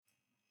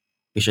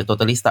We should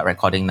totally start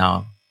recording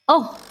now.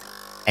 Oh,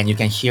 And you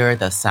can hear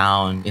the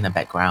sound in the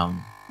background.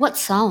 what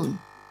sound?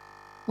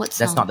 What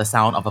sound? That's not the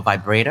sound of a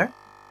vibrator.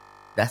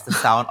 That's the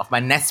sound of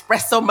my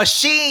Nespresso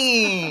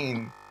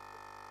machine.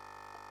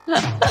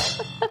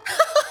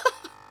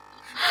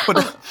 我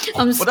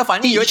的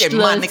反应有点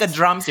慢，那个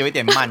drums 有一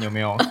点慢，有没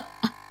有？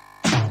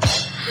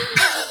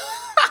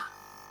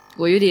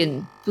我有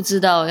点不知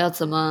道要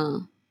怎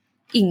么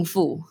应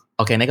付。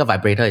OK， 那个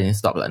vibrator 已经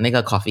stop 了，那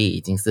个 coffee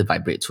已经是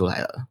vibrate 出来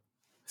了。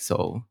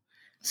So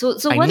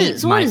what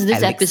is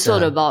this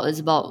episode about? It's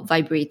about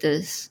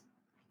vibrators.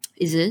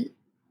 Is it?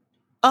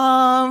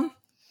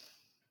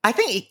 I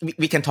think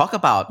we can talk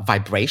about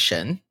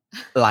vibration,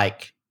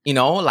 like, you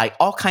know, like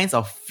all kinds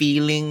of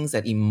feelings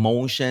and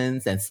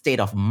emotions and state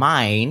of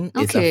mind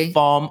is a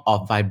form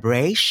of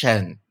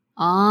vibration.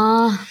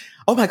 Oh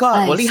my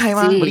god, 我厉害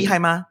吗？我厉害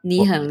吗？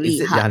你很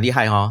厉害，厉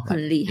害哦，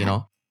很厉害。You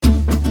know?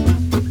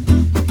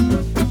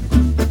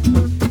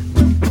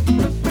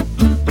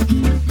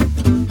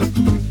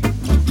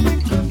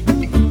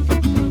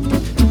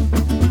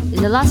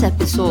 In the last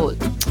episode,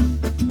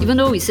 even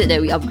though we said that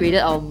we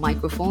upgraded our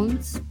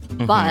microphones,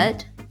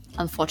 but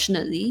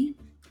unfortunately...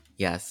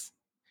 Yes.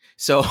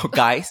 So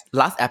guys,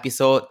 last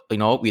episode, you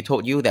know, we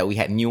told you that we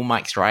had new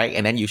mics, right?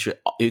 And then you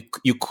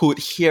could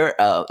hear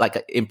like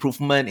an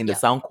improvement in the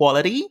sound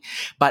quality.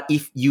 But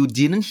if you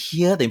didn't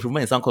hear the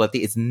improvement in sound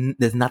quality,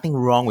 there's nothing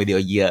wrong with your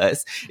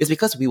ears. It's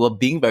because we were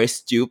being very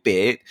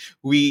stupid.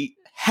 We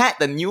had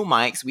the new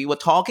mics. We were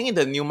talking in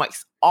the new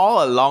mics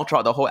all along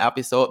throughout the whole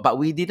episode, but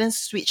we didn't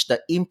switch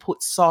the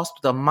input source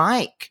to the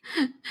mic.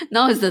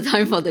 Now is the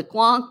time for the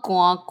quack,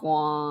 quack,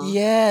 quack.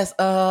 Yes,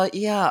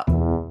 yeah.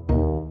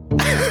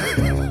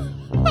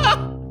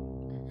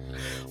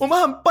 我们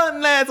很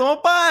笨嘞，怎么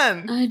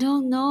办？ I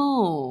don't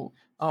know.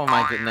 Oh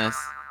my goodness.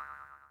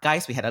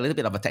 Guys, we had a little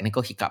bit of a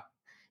technical hiccup.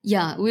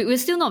 Yeah, we're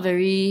still not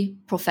very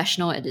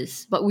professional at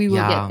this, but we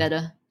will get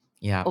better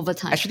over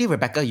time. Actually,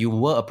 Rebecca, you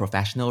were a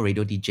professional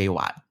radio DJ,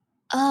 what?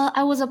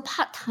 I was a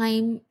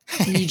part-time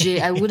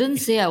DJ. I wouldn't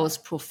say I was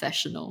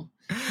professional.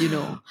 You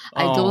know,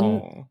 I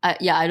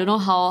don't know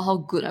how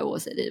good I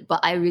was at it, but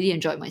I really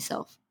enjoyed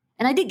myself.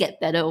 And I did get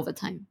better over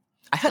time.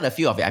 I heard a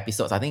few of your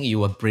episodes. I think you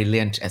were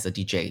brilliant as a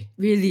DJ.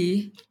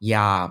 Really?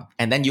 Yeah.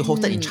 And then you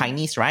hosted in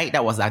Chinese, right?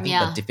 That was, I think,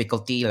 the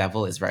difficulty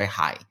level is very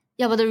high.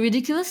 Yeah, but the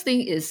ridiculous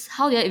thing is,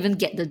 how did I even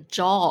get the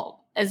job?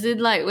 As in,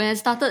 like, when I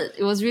started,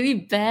 it was really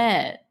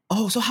bad.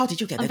 Oh, so how did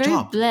you get the job? I'm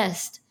very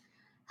blessed.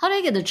 How did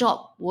I get the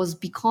job was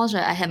because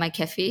I had my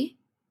cafe,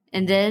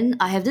 and then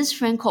I have this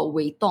friend called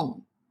Wei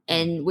Dong.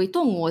 And Wei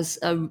Dong was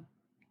a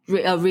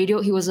radio,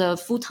 he was a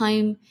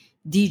full-time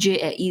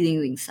DJ at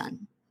Yiling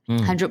San,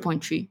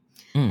 100.3.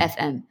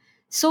 FM.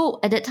 So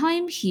at that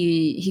time,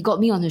 he got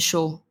me on his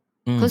show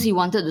because he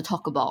wanted to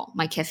talk about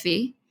my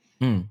cafe.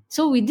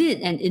 So we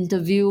did an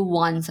interview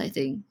once, I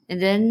think. And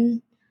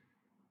then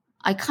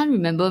I can't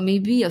remember,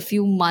 maybe a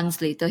few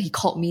months later, he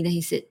called me and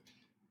he said,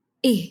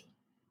 "Hey,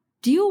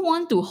 do you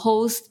want to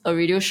host a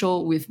radio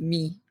show with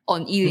me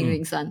on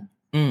Yiling San?"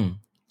 Then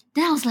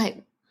I was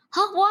like,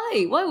 huh,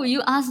 why? Why would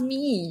you ask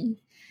me?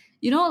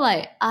 You know,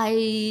 like,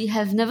 I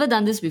have never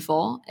done this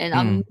before and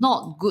I'm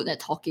not good at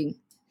talking.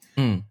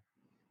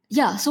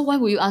 Yeah, so why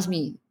would you ask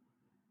me?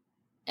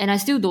 And I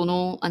still don't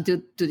know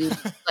until today,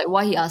 like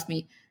why he asked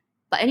me.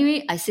 But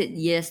anyway, I said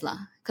yes lah,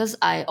 because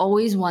I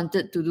always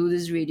wanted to do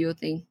this radio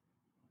thing.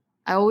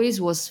 I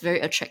always was very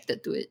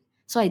attracted to it.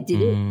 So I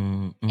did it.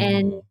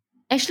 And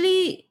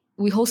actually,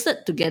 we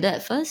hosted together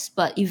at first,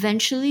 but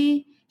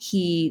eventually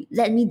he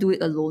let me do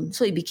it alone.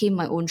 So it became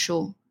my own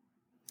show.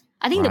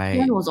 I think the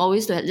plan was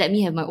always to let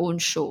me have my own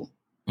show.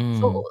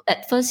 So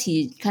at first,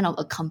 he kind of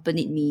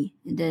accompanied me.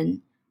 And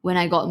then when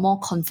I got more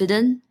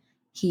confident,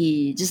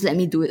 he just let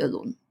me do it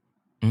alone.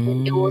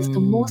 It was the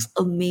most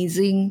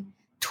amazing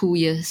 2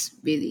 years,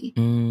 really.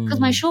 Because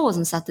my show was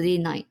on Saturday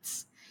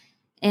nights.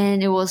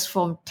 And it was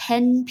from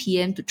 10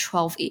 p.m. to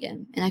 12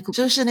 a.m. And I could...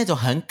 就是那种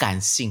很感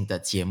性的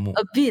节目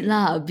A bit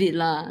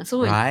lah.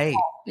 So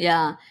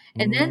yeah.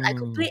 And then I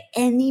could play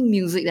any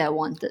music that I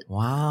wanted.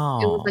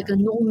 Wow. It was like a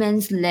no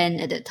man's land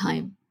at that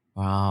time.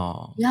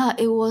 Wow. Yeah,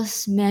 it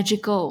was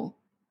magical.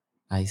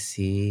 I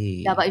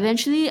see. Yeah, but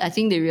eventually I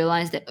think they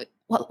realized that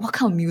what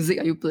kind of music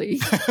are you playing?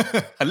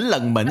 很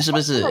冷门是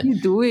不是 What are you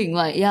doing?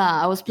 Like,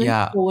 I was playing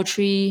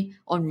poetry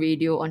on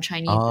radio, on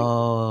Chinese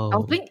radio. I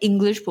was playing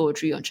English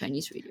poetry on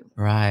Chinese radio.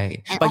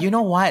 Right. But you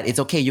know what? It's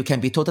okay. You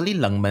can be totally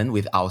冷门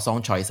with our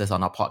song choices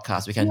on our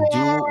podcast. We can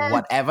do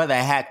whatever the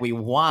heck we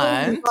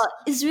want. But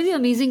it's really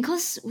amazing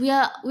because we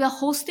are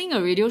hosting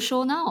a radio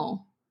show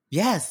now.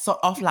 Yes, sort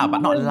of lah,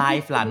 but not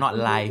live lah, not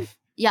live.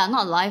 Yeah,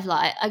 not live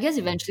lah. I guess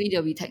eventually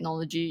there'll be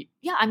technology.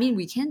 Yeah, I mean,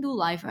 we can do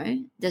live, right?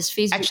 There's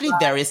Facebook. Actually,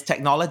 there is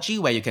technology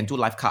where you can do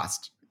live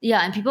cast.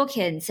 Yeah, and people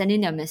can send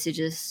in their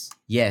messages.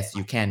 Yes,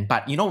 you can.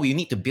 But, you know, we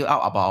need to build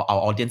out our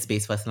audience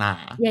base first lah.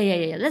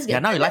 Yeah. Let's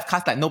get now you live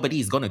cast, like nobody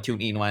is going to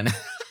tune in one.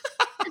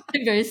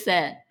 Very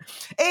sad.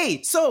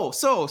 Hey, so,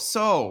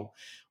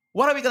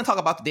 what are we going to talk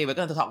about today? We're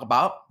going to talk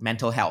about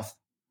mental health.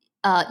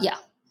 Yeah,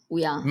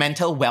 we are.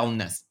 Mental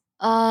wellness.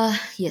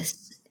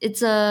 Yes.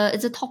 it's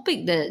a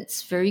topic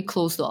that's very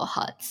close to our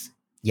hearts.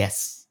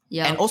 Yes.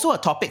 Yeah. And also a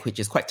topic which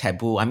is quite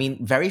taboo. I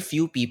mean, very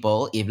few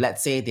people, if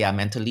let's say they are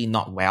mentally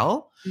not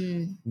well,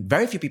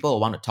 very few people will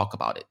want to talk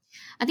about it.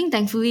 I think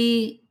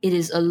thankfully it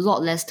is a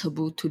lot less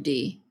taboo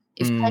today.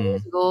 If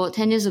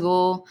 10 years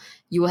ago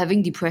you were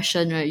having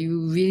depression, right,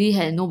 you really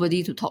had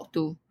nobody to talk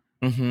to.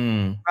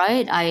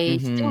 Right? I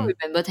still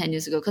remember 10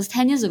 years ago, because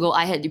 10 years ago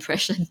I had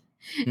depression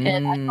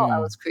and I thought I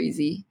was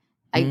crazy.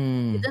 I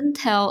didn't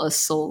tell a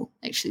soul,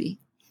 actually.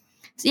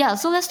 So yeah,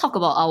 so let's talk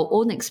about our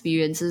own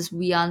experiences.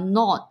 We are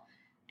not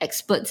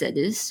experts at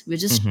this. We're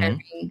just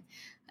sharing,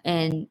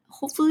 and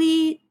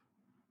hopefully,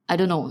 I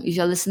don't know, if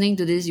you're listening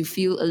to this, you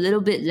feel a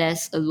little bit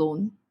less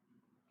alone.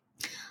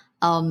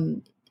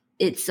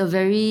 It's a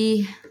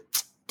very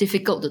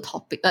difficult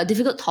topic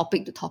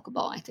to talk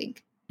about, I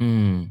think.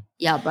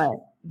 Yeah, but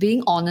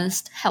being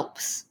honest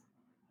helps,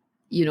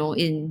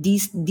 in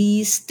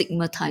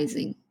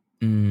destigmatizing.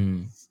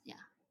 Yeah.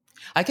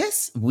 I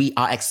guess we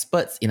are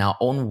experts in our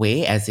own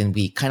way, as in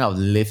we kind of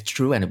lived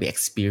through and we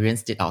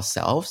experienced it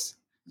ourselves.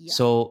 Yeah.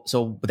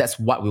 So that's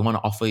what we want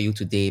to offer you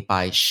today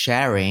by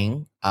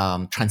sharing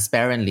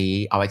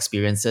transparently our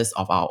experiences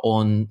of our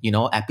own,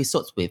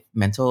 episodes with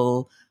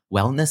mental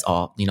wellness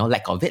or,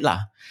 lack of it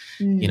lah,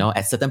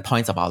 at certain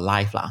points of our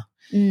life lah.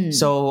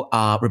 So,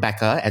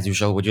 Rebecca, as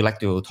usual, would you like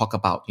to talk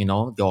about,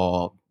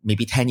 your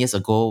maybe 10 years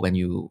ago when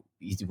you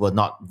were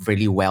not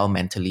really well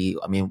mentally?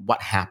 I mean,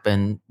 what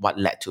happened? What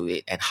led to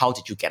it? And how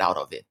did you get out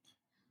of it?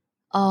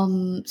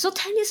 So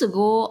 10 years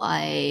ago,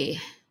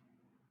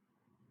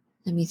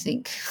 let me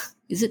think.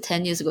 Is it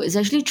 10 years ago? It's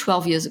actually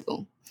 12 years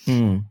ago.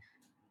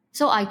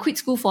 So I quit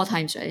school 4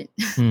 times, right?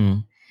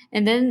 And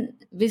then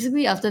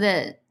basically after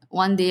that,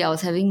 one day I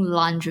was having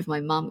lunch with my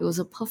mom. It was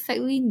a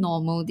perfectly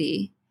normal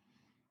day.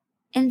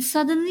 And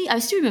suddenly, I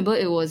still remember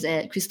it was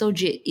at Crystal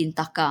Jade in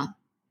Taka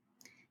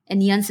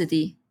and Ngee Ann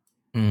City.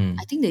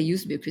 I think there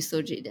used to be a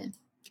Crystal Jade there.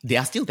 They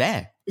are still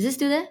there. Is it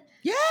still there?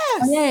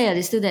 Yes. Oh, yeah,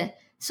 they're still there.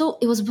 So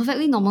it was a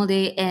perfectly normal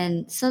day,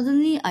 and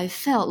suddenly I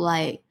felt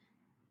like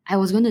I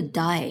was going to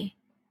die.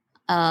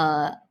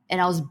 And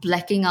I was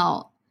blacking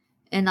out.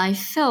 And I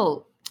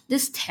felt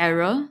this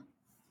terror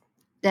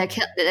that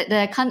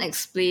I can't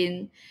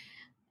explain.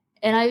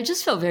 And I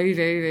just felt very,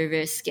 very, very,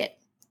 very scared.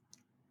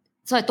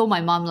 So I told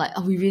my mom, like,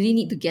 we really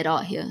need to get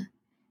out here.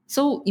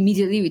 So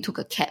immediately we took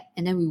a cab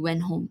and then we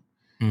went home.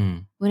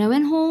 When I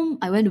went home,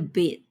 I went to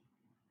bed.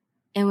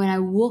 And when I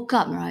woke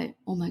up, right,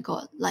 oh my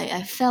God, like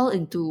I fell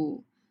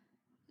into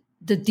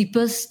the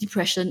deepest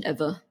depression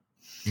ever.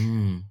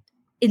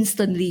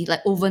 Instantly, like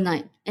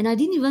overnight. And I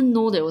didn't even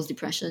know there was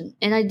depression.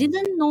 And I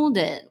didn't know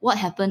that what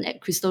happened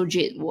at Crystal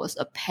Jade was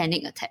a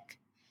panic attack.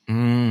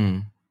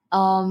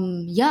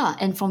 Yeah,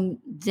 and from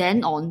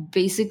then on,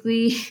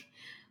 basically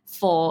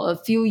for a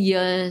few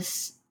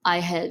years, I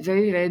had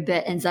very, very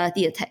bad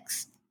anxiety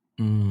attacks.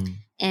 And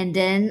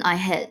then I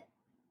had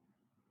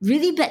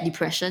really bad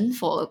depression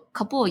for a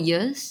couple of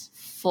years,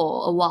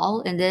 for a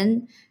while. And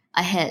then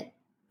I had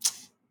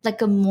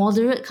like a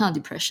moderate kind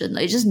of depression.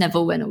 Like it just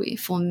never went away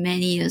for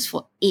many years,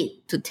 for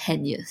 8 to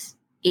 10 years.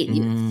 8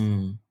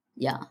 years.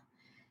 Yeah.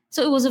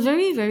 So it was a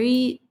very,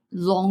 very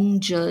long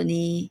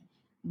journey.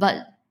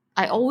 But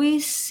I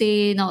always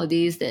say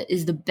nowadays that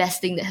it's the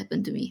best thing that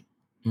happened to me.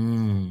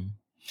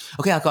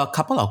 Okay, I've got a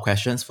couple of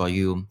questions for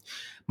you.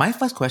 My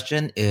first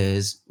question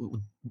is,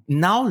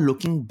 now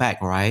looking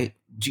back, right,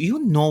 do you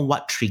know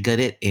what triggered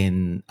it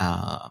in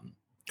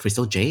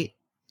Crystal Jade?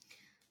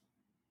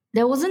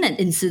 There wasn't an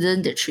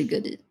incident that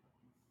triggered it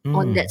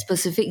on that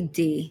specific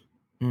day,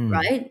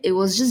 right? It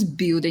was just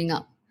building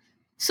up.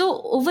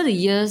 So over the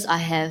years, I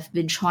have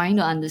been trying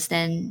to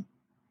understand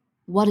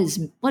what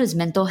is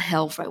mental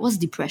health, right? What's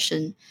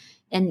depression,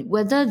 and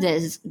whether there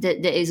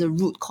is a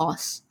root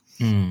cause.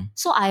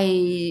 So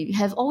I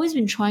have always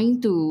been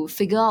trying to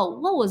figure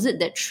out what was it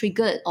that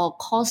triggered or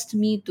caused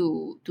me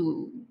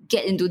to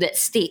get into that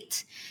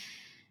state.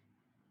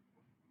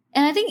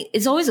 And I think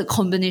it's always a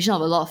combination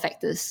of a lot of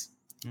factors,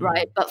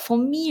 right? But for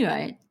me,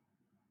 right,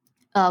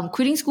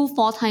 quitting school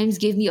 4 times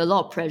gave me a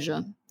lot of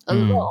pressure, a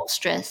lot of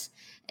stress.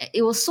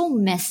 It was so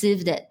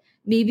massive that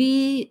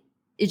maybe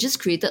it just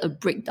created a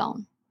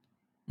breakdown.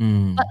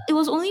 But it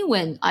was only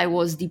when I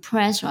was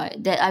depressed, right,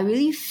 that I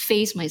really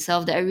faced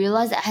myself, that I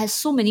realized that I had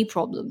so many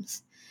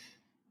problems.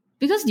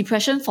 Because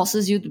depression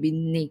forces you to be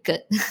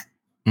naked.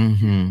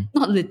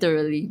 Not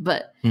literally,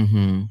 but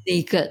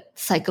naked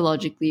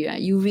psychologically, right?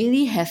 You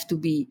really have to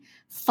be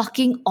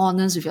fucking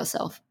honest with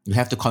yourself. You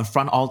have to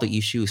confront all the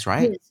issues,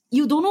 right? Yes.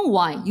 You don't know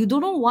why. You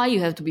don't know why you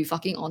have to be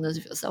fucking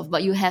honest with yourself,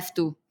 but you have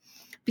to.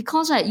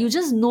 Because, right, you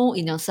just know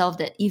in yourself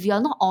that if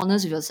you're not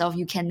honest with yourself,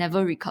 you can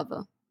never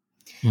recover.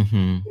 There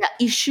are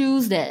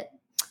issues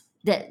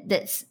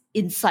that's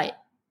inside.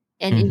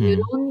 And if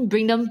you don't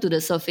bring them to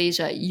the surface,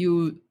 right,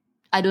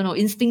 I don't know,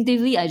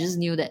 instinctively, I just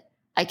knew that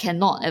I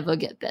cannot ever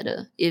get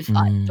better if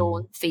I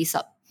don't face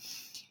up.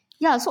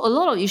 Yeah, so a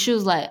lot of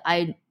issues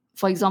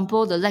for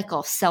example, the lack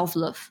of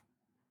self-love.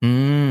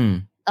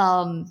 Low,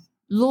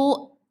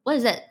 what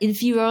is that?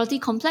 Inferiority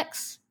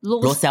complex?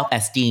 Low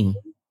self-esteem.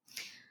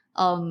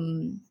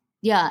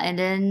 Yeah, and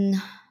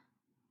then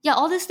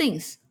all these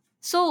things.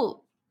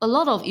 So a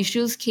lot of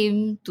issues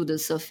came to the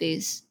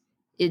surface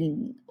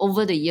in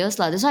over the years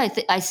lah. That's why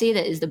I say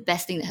that is the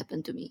best thing that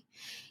happened to me.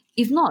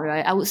 If not,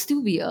 right, I would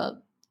still be a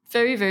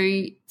very,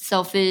 very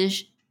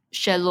selfish,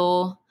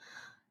 shallow,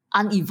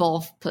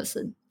 unevolved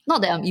person.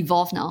 Not that I'm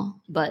evolved now,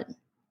 but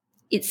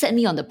it set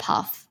me on the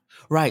path.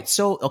 Right.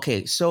 So,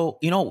 okay. So,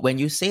 when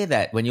you say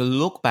that, when you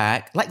look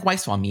back,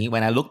 likewise for me,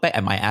 when I look back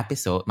at my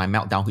episode, my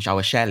meltdown, which I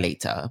will share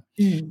later,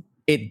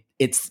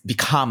 it's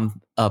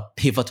become a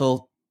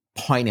pivotal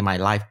point in my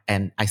life,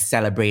 and I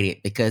celebrate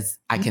it because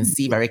I can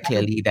see very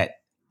clearly that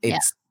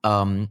it's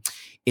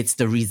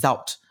the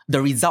result.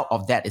 The result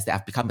of that is that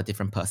I've become a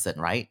different person,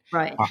 right?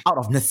 Right. Out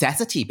of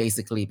necessity,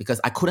 basically, because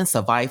I couldn't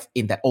survive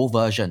in that old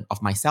version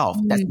of myself.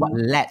 That's what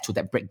led to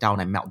that breakdown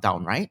and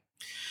meltdown, right?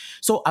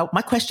 So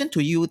my question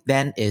to you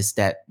then is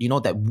that,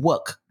 that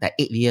work, that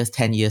 8 years,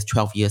 10 years,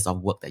 12 years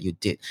of work that you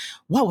did,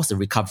 what was the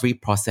recovery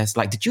process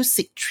like? Did you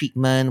seek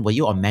treatment? Were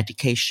you on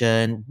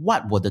medication?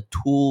 What were the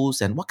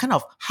tools and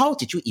how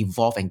did you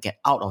evolve and get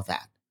out of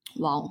that?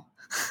 Wow.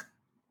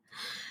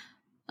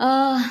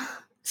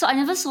 So I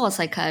never saw a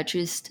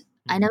psychiatrist.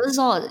 I never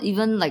saw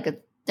even like a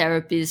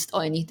therapist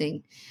or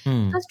anything.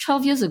 Because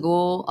 12 years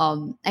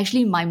ago,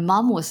 actually my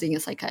mom was seeing a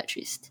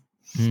psychiatrist.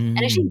 And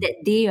actually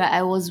that day, right,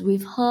 I was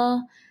with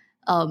her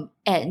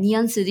at Ngee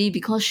Ann City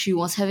because she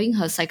was having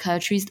her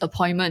psychiatrist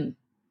appointment.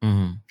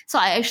 So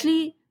I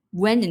actually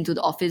went into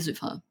the office with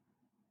her.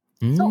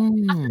 So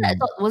after that, I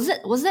thought,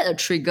 was that a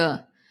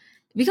trigger?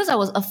 Because I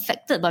was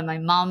affected by my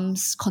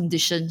mom's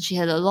condition. She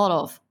had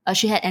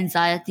she had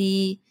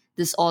anxiety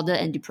disorder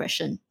and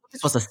depression.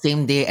 This was the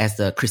same day as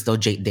the Crystal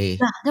Jade Day.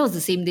 Yeah, that was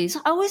the same day.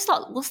 So I always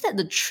thought, was that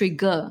the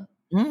trigger?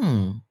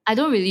 I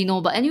don't really know.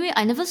 But anyway,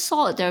 I never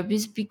saw a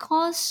therapist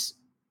because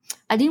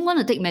I didn't want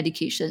to take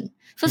medication.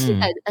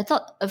 Firstly, I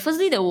thought,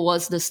 firstly, there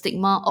was the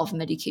stigma of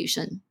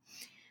medication.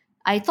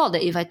 I thought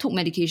that if I took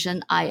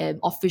medication, I am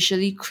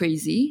officially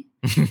crazy.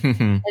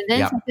 And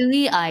then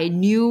secondly, I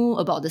knew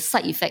about the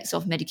side effects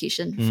of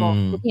medication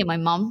from looking at my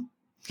mom.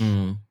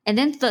 And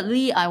then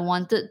thirdly, I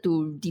wanted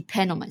to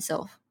depend on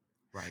myself.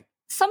 Right.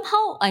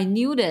 Somehow I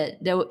knew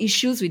that there were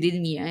issues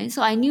within me, right?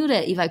 So I knew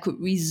that if I could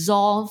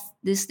resolve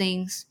these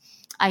things,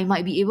 I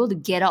might be able to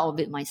get out of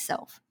it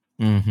myself.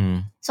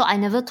 So I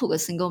never took a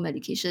single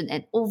medication.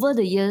 And over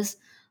the years,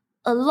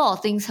 a lot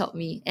of things helped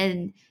me.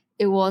 And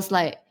it was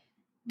like,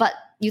 but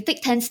you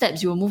take 10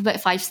 steps, you will move back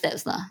 5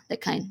 steps,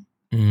 that kind.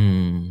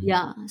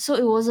 Yeah. So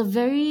it was a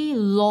very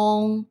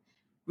long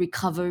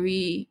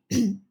recovery.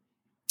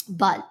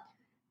 But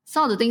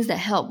some of the things that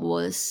helped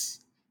was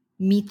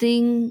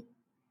meeting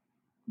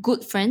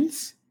good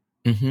friends.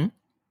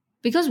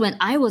 Because when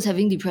I was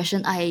having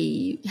depression,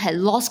 I had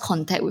lost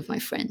contact with my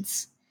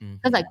friends.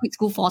 Because I quit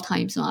school 4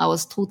 times. I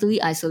was totally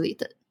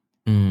isolated.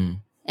 And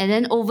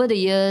then over the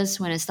years,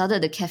 when I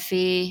started the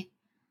cafe,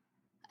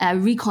 I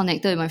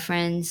reconnected with my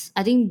friends.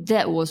 I think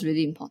that was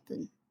really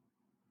important.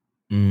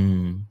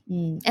 And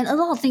a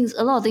lot of things,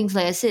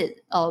 like I said,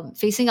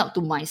 facing up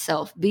to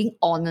myself, being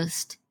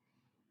honest,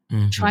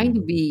 trying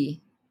to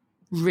be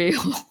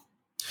real.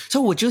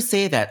 So would you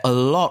say that a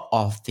lot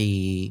of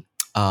the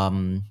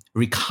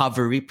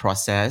recovery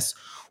process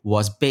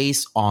was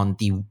based on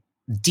the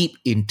deep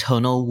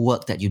internal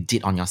work that you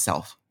did on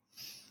yourself?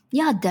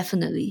 Yeah,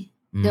 definitely.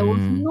 There was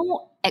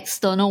no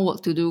external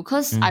work to do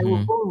because I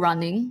would go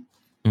running.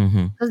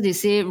 Because they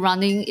say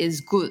running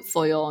is good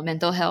for your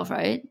mental health,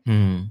 right?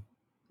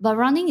 But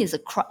running is a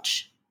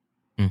crutch.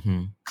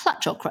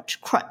 Clutch or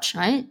crutch? Crutch,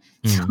 right?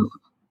 So,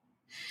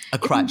 a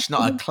crutch,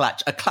 not a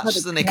clutch. A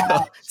clutch 是那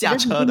个驾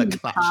车的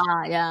clutch.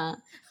 Yeah.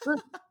 So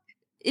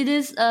it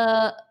is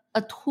a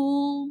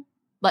tool,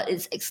 but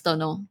it's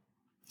external.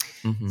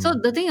 So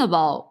the thing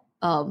about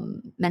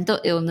mental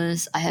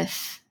illness I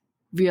have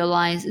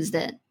realized is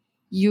that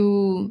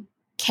you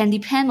can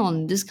depend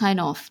on this kind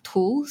of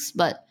tools,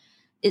 but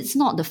it's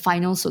not the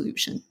final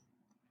solution.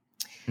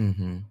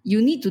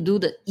 You need to do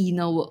the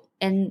inner work.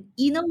 And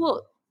inner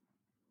work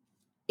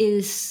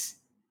is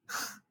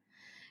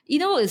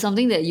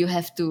something that you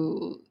have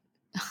to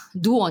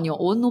do on your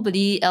own.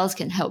 Nobody else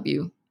can help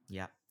you.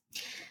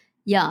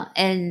 Yeah,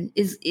 and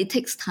it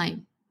takes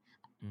time.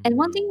 And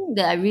one thing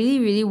that I really,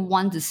 really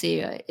want to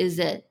say, right, is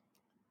that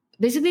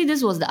basically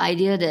this was the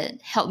idea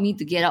that helped me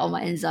to get out of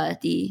my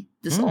anxiety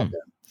disorder.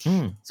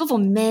 So for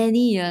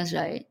many years,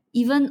 right,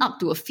 even up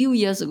to a few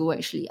years ago,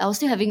 actually, I was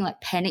still having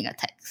like panic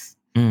attacks.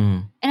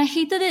 And I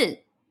hated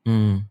it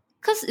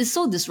because it's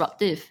so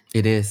disruptive.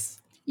 It is.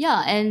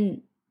 Yeah,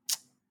 and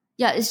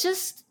yeah, it's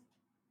just,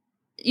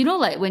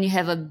 like when you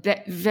have a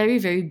very,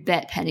 very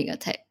bad panic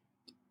attack,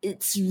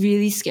 it's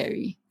really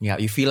scary. Yeah,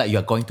 you feel like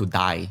you're going to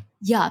die.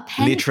 Yeah,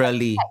 panic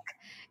literally attack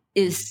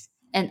is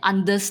an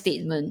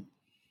understatement.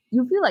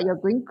 You feel like you're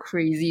going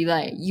crazy,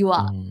 like you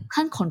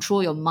can't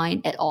control your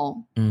mind at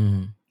all.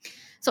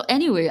 So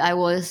anyway, I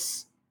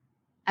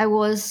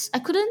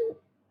couldn't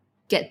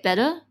get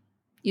better.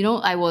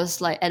 I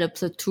was like at a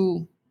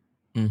plateau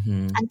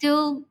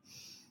until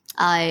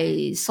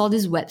I saw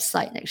this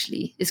website.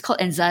 Actually, it's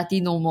called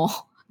Anxiety No More.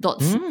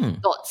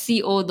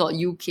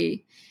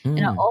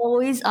 And I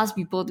always ask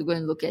people to go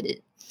and look at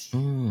it.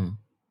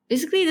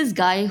 Basically, this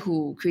guy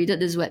who created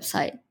this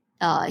website,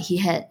 he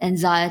had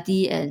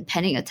anxiety and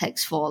panic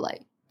attacks for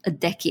like a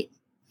decade.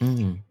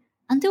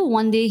 Until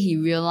one day he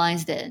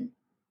realized that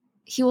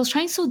he was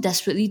trying so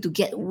desperately to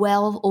get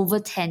well over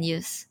 10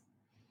 years.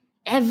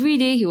 Every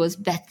day he was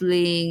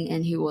battling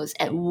and he was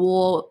at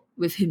war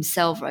with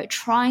himself, right?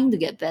 Trying to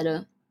get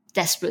better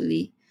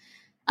desperately.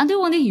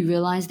 Until one day he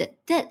realized that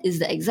that is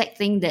the exact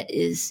thing that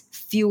is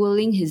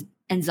fueling his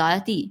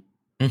anxiety.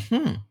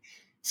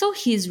 So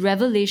his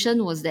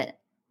revelation was that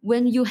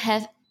when you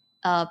have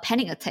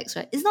panic attacks,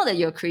 right? It's not that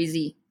you're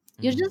crazy.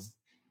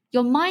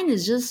 Your mind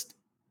is just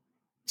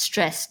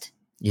stressed.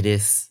 It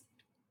is.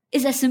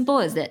 It's as simple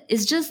as that.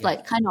 It's just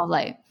like kind of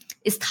like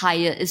it's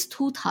tired. It's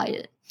too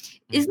tired.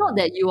 It's not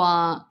that you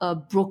are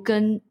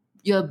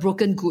you're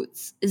broken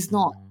goods. It's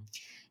not.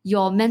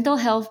 Your mental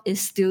health is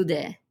still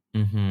there,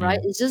 right?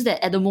 It's just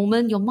that at the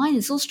moment your mind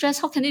is so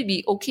stressed. How can it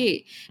be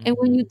okay? And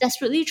when you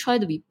desperately try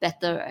to be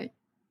better, right?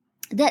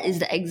 That is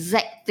the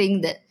exact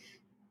thing that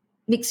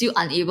makes you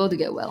unable to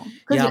get well.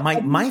 Yeah,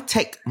 my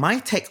take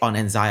on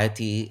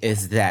anxiety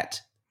is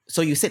that.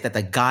 So you said that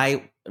the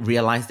guy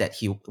realized that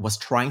he was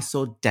trying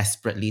so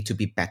desperately to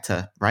be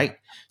better, right?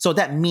 So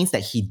that means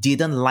that he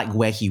didn't like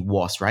where he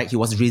was, right? He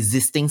was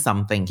resisting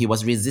something. He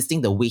was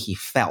resisting the way he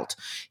felt.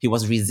 He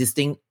was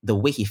resisting the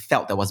way he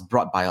felt that was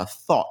brought by a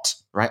thought,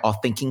 right? Or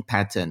thinking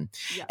pattern.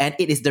 Yeah. And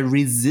it is the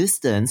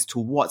resistance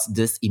towards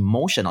this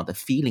emotion or the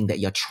feeling that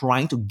you're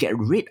trying to get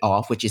rid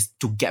of, which is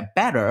to get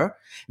better,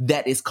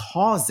 that is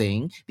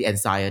causing the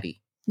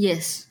anxiety.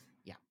 Yes.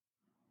 Yeah.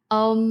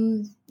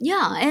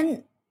 Yeah,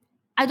 and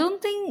I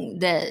don't think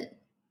that,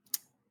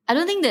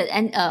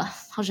 and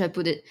how should I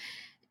put it?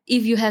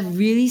 If you have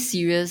really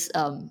serious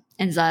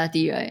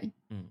anxiety, right,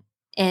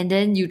 and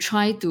then you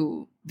try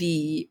to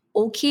be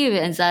okay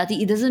with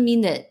anxiety, it doesn't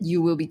mean that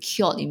you will be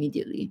cured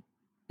immediately.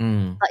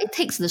 But it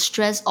takes the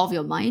stress off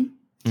your mind,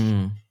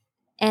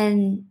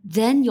 and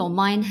then your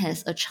mind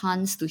has a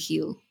chance to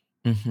heal.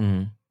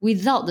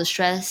 Without the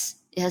stress,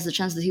 it has a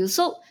chance to heal.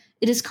 So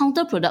it is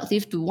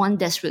counterproductive to want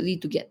desperately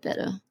to get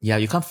better. Yeah,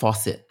 you can't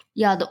force it.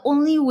 Yeah, the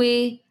only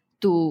way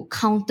to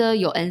counter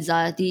your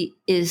anxiety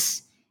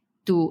is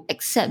to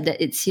accept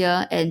that it's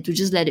here and to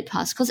just let it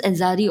pass, because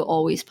anxiety will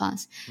always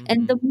pass.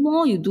 And the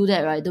more you do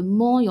that, right, the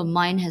more your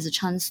mind has a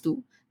chance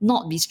to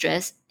not be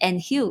stressed and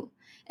heal.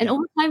 And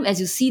over time,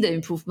 as you see the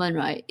improvement,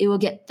 right, it will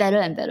get better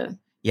and better.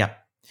 Yeah.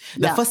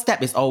 The first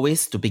step is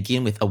always to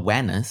begin with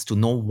awareness, to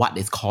know what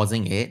is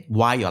causing it,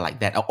 why you're like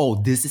that.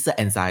 Oh, this is an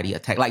anxiety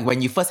attack. Like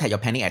when you first had your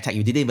panic attack,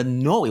 you didn't even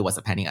know it was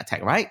a panic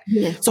attack, right?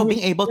 Yes. So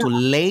being able to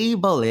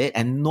label it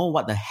and know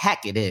what the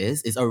heck it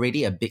is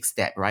already a big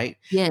step, right?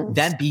 Yes.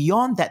 Then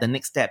beyond that, the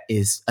next step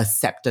is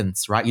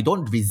acceptance, right? You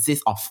don't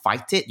resist or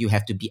fight it. You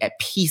have to be at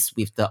peace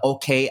with the,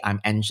 okay, I'm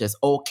anxious.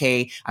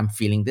 Okay, I'm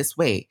feeling this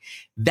way.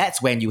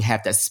 That's when you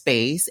have that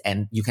space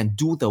and you can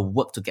do the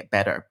work to get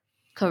better.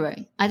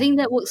 Correct. I think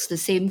that works the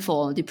same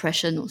for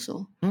depression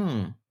also.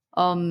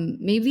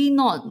 Maybe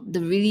not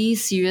the really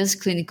serious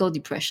clinical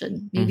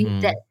depression. Maybe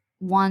that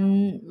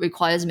one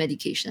requires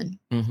medication.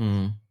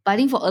 But I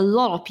think for a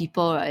lot of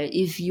people, right,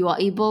 if you are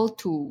able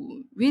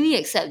to really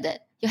accept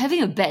that you're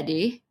having a bad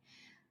day,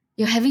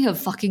 you're having a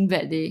fucking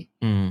bad day,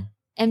 and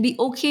be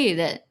okay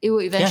that it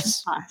will eventually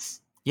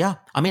pass. Yeah.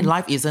 I mean,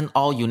 life isn't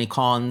all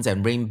unicorns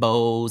and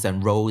rainbows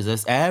and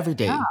roses every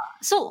day. Yeah.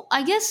 So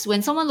I guess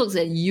when someone looks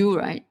at you,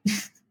 right,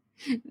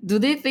 do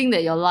they think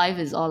that your life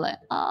is all like,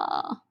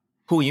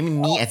 Who, you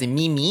mean me as in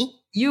me?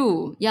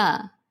 You,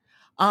 yeah.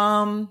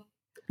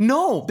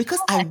 No, because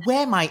I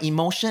wear my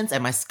emotions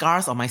and my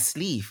scars on my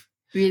sleeve.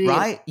 Really?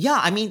 Right? Yeah,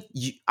 I mean,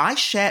 I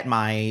shared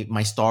my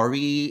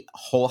story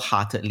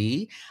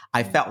wholeheartedly.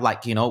 I felt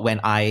like,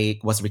 when I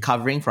was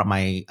recovering from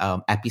my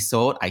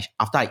episode,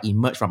 after I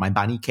emerged from my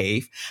bunny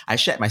cave, I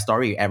shared my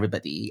story with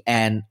everybody.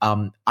 And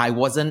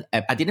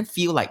I didn't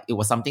feel like it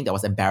was something that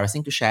was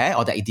embarrassing to share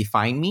or that it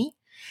defined me.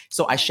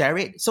 So I share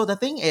it. So the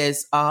thing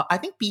is, I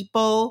think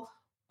people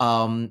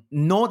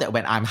know that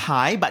when I'm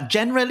high, but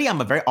generally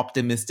I'm a very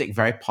optimistic,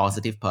 very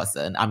positive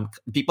person.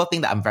 People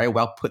think that I'm very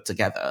well put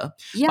together.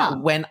 Yeah.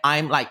 But when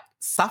I'm like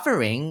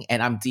suffering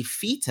and I'm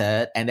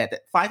defeated, and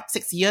that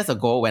 5-6 years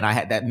ago when I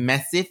had that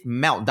massive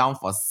meltdown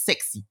for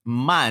 6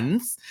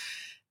 months,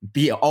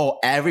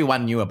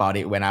 everyone knew about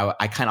it when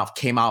I kind of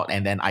came out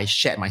and then I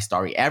shared my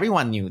story.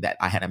 Everyone knew that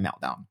I had a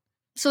meltdown.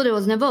 So there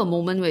was never a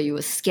moment where you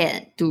were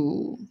scared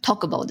to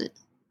talk about it?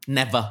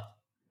 Never.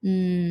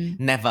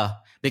 Never.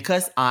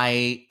 Because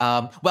when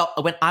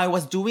I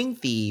was doing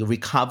the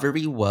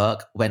recovery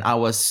work, when I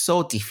was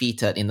so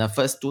defeated in the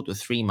first 2 to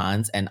 3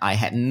 months and I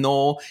had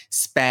no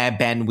spare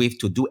bandwidth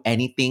to do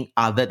anything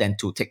other than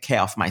to take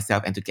care of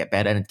myself and to get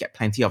better and get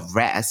plenty of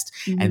rest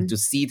and to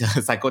see the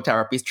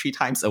psychotherapist 3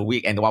 times a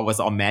week, and I was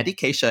on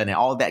medication and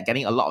all that,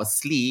 getting a lot of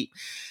sleep.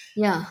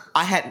 Yeah.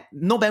 I had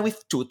no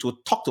bandwidth to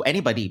talk to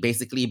anybody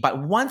basically.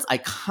 But once I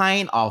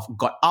kind of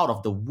got out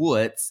of the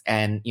woods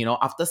and,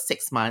 after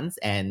 6 months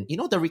and,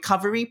 the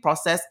recovery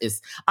process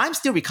I'm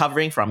still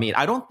recovering from it.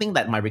 I don't think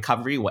that my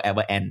recovery will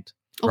ever end.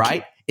 Okay.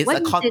 Right?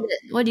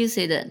 Why do you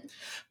say that?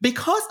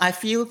 Because I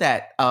feel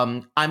that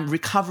I'm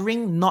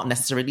recovering not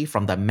necessarily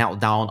from the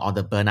meltdown or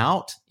the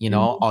burnout,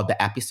 or the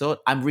episode.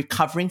 I'm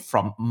recovering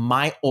from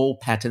my old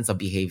patterns of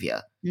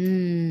behavior.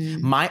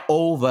 My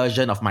old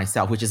version of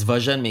myself, which is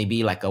version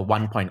maybe like a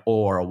 1.0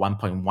 or a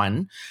 1.1.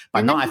 But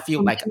And now then I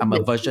feel like I'm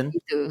a version.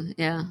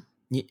 Yeah.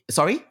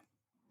 Sorry?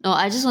 No,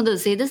 I just wanted to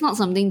say that's not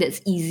something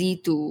that's easy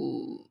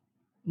to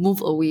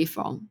move away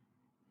from.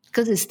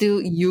 Because it's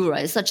still you,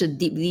 right? It's such a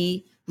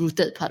deeply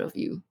rooted part of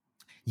you.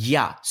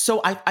 Yeah.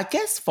 So I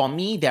guess for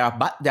me, there are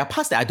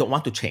parts that I don't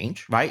want to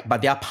change, right?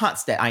 But there are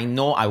parts that I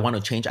know I want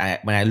to change.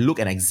 When I look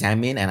and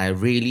examine and I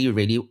really,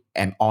 really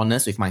am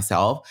honest with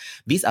myself,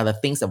 these are the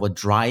things that were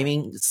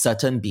driving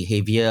certain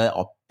behavior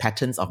or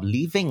patterns of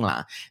living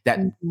that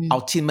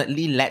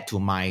ultimately led to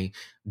my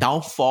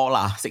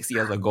downfall 6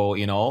 years ago,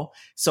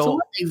 So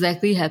what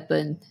exactly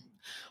happened?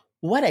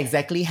 What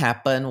exactly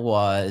happened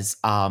was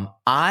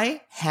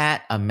I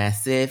had a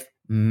massive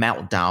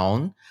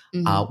meltdown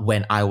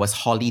when I was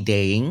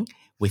holidaying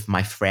with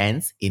my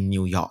friends in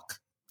New York.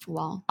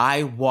 Wow.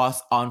 I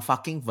was on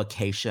fucking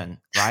vacation,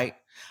 right?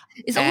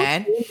 It's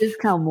always this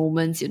kind of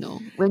moments,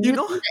 when you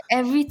think that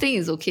everything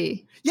is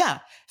okay. Yeah.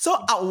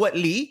 So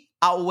outwardly,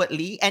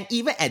 and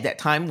even at that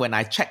time when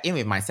I checked in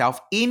with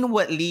myself,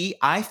 inwardly,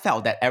 I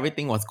felt that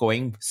everything was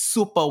going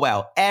super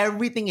well.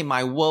 Everything in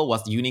my world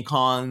was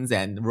unicorns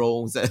and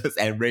roses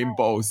and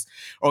rainbows.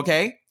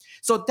 Okay?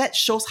 So that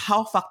shows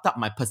how fucked up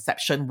my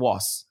perception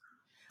was.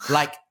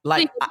 Like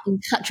in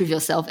touch with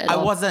yourself at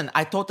all. I wasn't.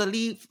 I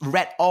totally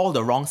read all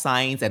the wrong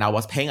signs and I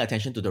was paying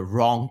attention to the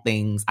wrong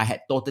things. I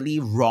had totally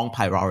wrong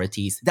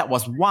priorities. That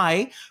was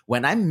why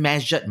when I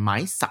measured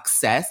my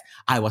success,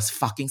 I was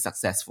fucking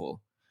successful.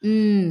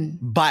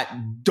 But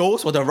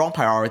those were the wrong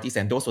priorities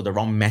and those were the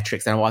wrong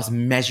metrics and I was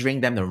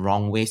measuring them the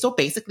wrong way. So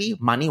basically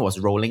money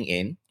was rolling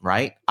in,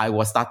 right? I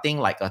was starting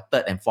like a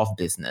third and fourth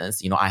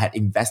business. I had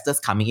investors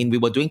coming in. We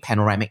were doing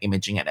panoramic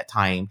imaging at that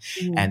time.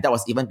 And that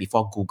was even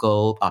before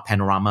Google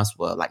panoramas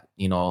were like,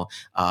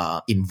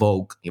 in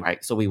vogue,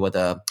 right? So we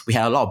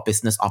had a lot of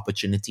business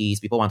opportunities.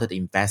 People wanted to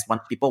invest.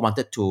 People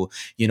wanted to,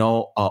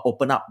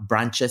 open up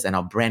branches and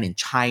our brand in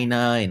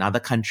China, in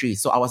other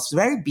countries. So I was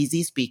very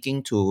busy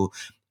speaking to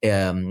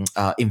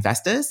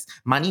investors.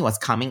 Money was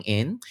coming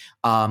in.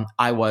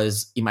 I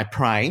was in my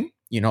prime,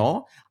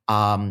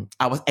 I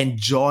was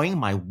enjoying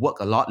my work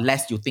a lot.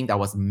 Lest you think I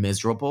was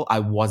miserable. I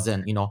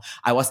wasn't,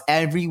 I was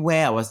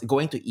everywhere. I was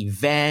going to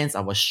events. I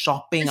was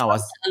shopping. A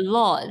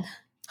lot.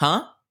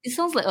 Huh? It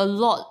sounds like a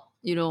lot,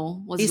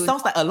 It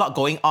sounds like a lot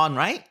going on,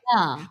 right?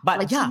 Yeah.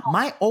 But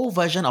my old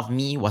version of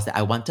me was that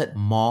I wanted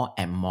more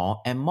and more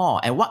and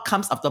more. And what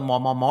comes after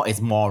more is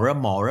more.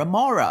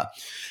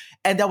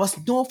 And there was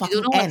no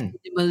fucking end.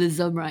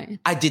 Minimalism, right?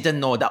 I didn't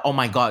know that. Oh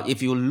my God.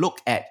 If you look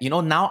at,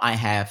 now I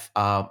have,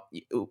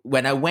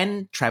 when I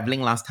went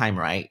traveling last time,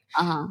 right?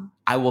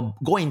 I will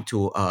go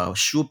into a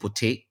shoe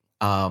boutique.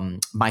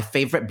 My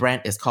favorite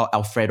brand is called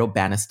Alfredo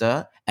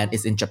Bannister and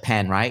it's in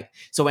Japan, right?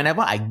 So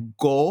whenever I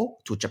go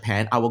to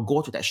Japan, I will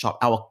go to that shop.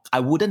 I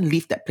wouldn't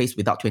leave that place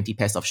without 20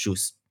 pairs of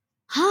shoes.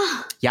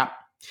 Huh? Yep.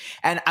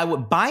 And I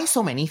would buy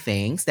so many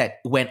things that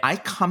when I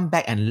come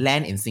back and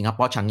land in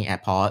Singapore Changi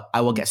Airport, I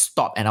will get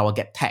stopped and I will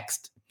get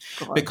text.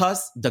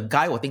 Because the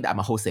guy will think that I'm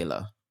a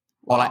wholesaler.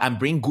 Or like I'm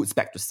bringing goods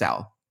back to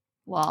sell.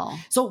 Wow.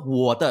 So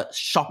我的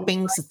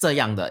shopping 是这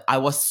样的. I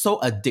was so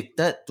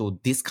addicted to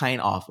this kind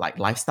of like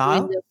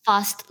lifestyle. In the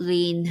fast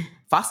lane.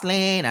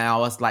 And I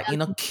was like,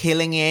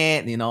 killing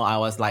it. I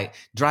was like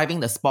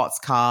driving the sports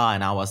car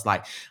and I was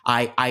like,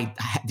 I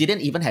didn't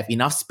even have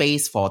enough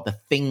space for the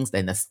things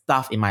and the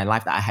stuff in my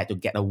life that I had to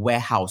get a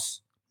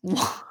warehouse,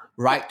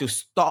 right? To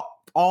stock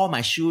all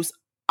my shoes.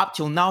 Up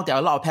till now, there are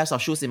a lot of pairs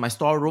of shoes in my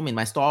storeroom, in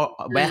my store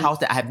warehouse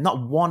that I have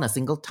not worn a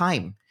single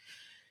time.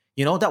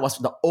 That was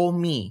the old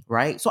me,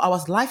 right? So I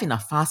was live in a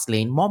fast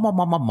lane,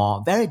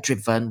 more, very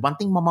driven,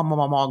 wanting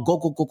more,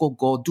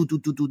 go, do,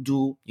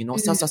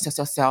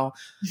 sell,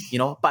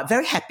 but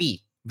very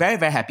happy, very,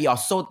 very happy. Or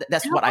so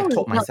that's what I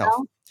told myself.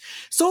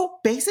 So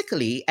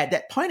basically, at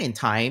that point in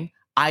time,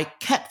 I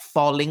kept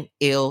falling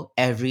ill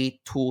every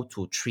 2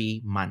 to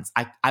 3 months.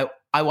 I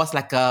was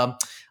like a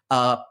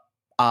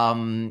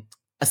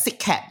sick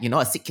cat,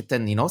 a sick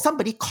kitten,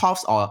 somebody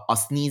coughs or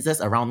sneezes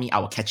around me, I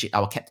will catch it.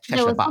 I will catch there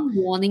the were some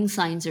warning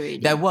signs already.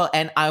 There were,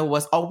 and I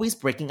was always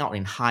breaking out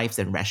in hives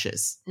and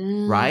rashes,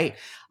 right?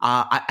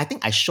 I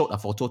think I showed a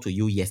photo to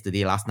you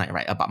last night,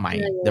 right? About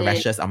the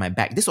rashes on my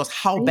back. This was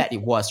how bad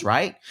it was,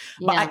 right?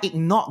 But I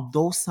ignored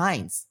those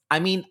signs. I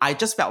mean, I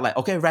just felt like,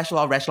 okay, rash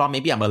law,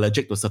 maybe I'm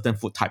allergic to certain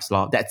food types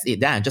law. That's it.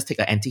 Then I just take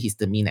an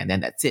antihistamine and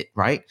then that's it,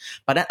 right?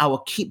 But then I will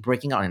keep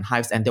breaking out in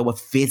hives, and there were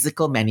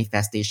physical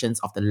manifestations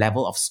of the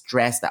level of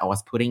stress that I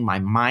was putting my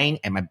mind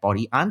and my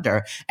body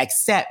under,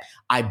 except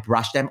I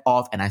brush them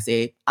off and I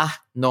say,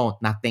 no,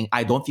 nothing.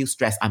 I don't feel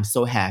stressed. I'm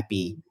so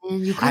happy.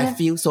 And you I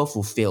feel so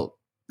fulfilled.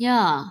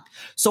 Yeah.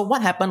 So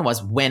what happened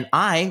was when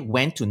I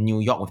went to New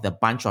York with a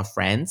bunch of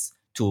friends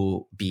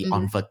to be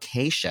on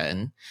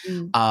vacation,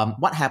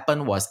 what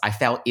happened was I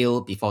fell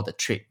ill before the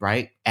trip,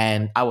 right?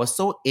 And I was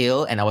so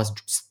ill and I was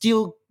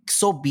still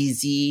so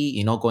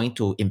busy, going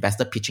to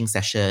investor pitching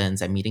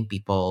sessions and meeting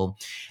people.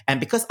 And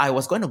because I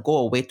was going to go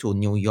away to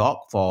New York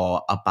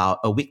for about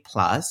a week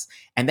plus,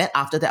 and then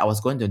after that, I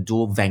was going to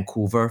do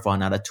Vancouver for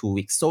another 2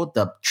 weeks. So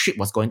the trip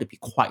was going to be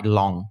quite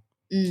long.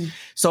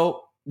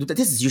 So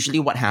this is usually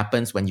what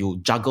happens when you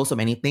juggle so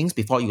many things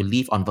before you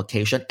leave on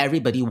vacation.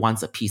 Everybody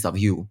wants a piece of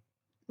you.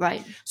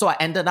 Right. So I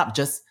ended up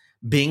just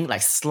being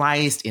like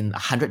sliced in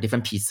 100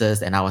 different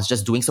pieces, and I was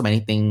just doing so many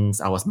things.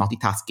 I was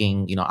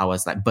multitasking, I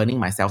was like burning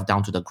myself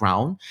down to the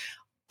ground,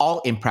 all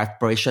in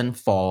preparation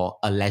for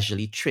a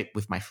leisurely trip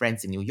with my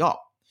friends in New York.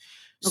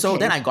 So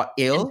then I got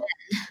ill,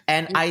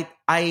 and I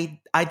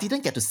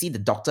didn't get to see the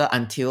doctor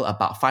until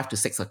about 5 to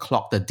 6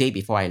 o'clock the day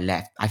before I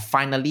left. I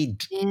finally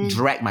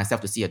dragged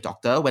myself to see a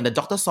doctor. When the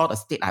doctor saw the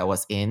state I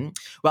was in,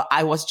 well,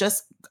 I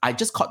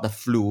just caught the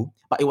flu,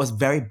 but it was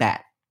very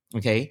bad.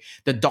 Okay.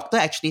 The doctor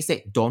actually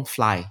said, don't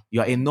fly.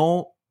 You are in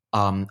no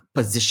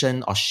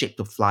position or shape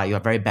to fly. You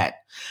are very bad.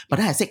 But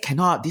then I said,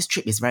 cannot. This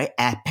trip is very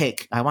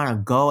epic. I want to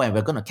go and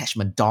we're going to catch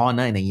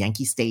Madonna in the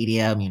Yankee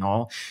Stadium,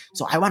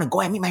 So I want to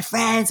go and meet my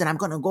friends and I'm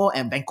going to go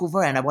and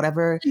Vancouver and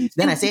whatever.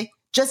 Then I say,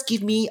 just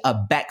give me a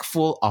bag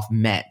full of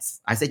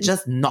meds. I said,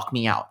 just knock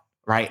me out,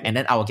 right? And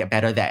then I will get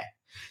better there.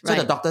 So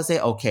the doctor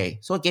said, okay.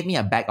 So gave me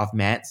a bag of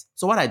meds.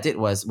 So what I did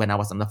was when I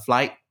was on the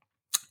flight,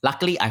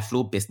 luckily, I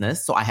flew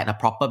business, so I had a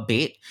proper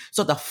bed.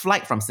 So the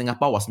flight from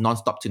Singapore was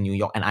nonstop to New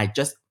York, and I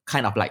just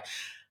kind of like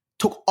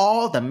took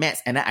all the meds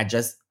and then I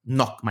just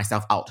knocked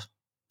myself out.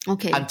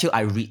 Okay. Until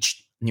I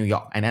reached New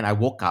York, and then I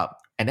woke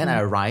up, and then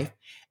I arrived,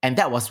 and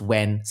that was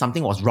when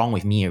something was wrong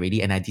with me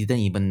already, and I didn't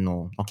even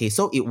know. Okay,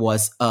 so it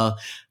was a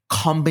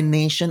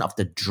combination of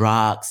the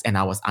drugs, and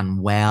I was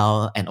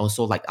unwell, and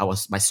also like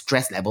my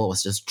stress level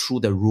was just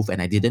through the roof,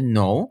 and I didn't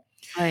know.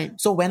 Right.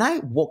 So when I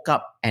woke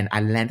up and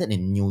I landed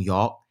in New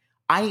York,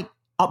 I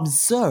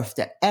observed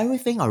that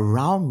everything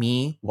around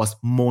me was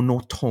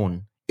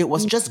monotone. It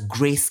was just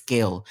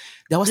grayscale.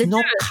 There was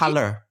no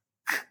color.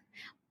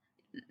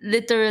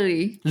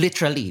 Literally,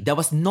 there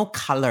was no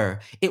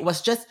color. It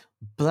was just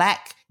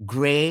black,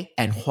 gray,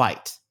 and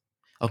white.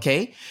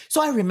 Okay?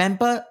 So I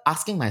remember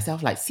asking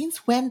myself, like,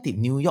 since when did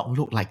New York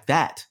look like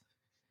that?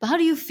 But how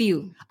do you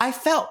feel? I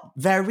felt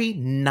very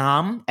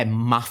numb and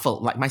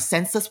muffled. Like my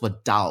senses were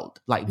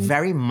dulled, like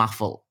very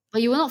muffled.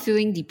 But you were not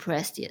feeling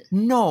depressed yet.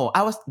 No,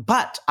 I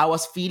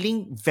was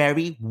feeling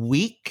very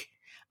weak.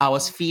 I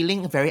was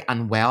feeling very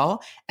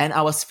unwell, and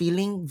I was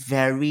feeling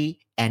very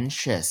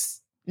anxious.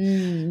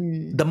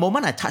 The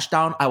moment I touched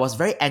down, I was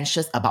very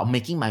anxious about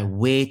making my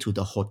way to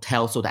the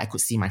hotel so that I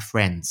could see my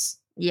friends.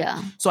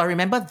 Yeah. So I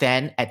remember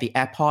then at the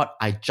airport,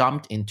 I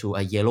jumped into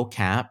a yellow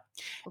cab,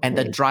 and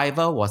the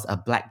driver was a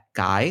black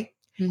guy.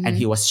 And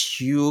he was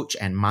huge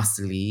and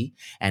muscly,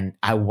 and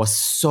I was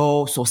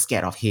so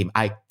scared of him.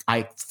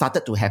 I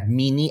started to have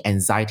mini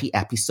anxiety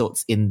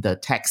episodes in the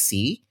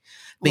taxi,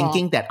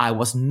 thinking that I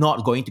was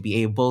not going to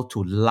be able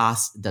to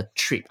last the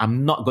trip.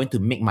 I'm not going to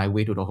make my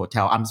way to the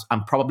hotel.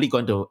 I'm probably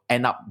going to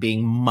end up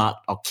being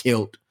mugged or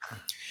killed.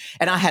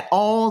 And I had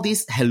all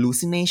these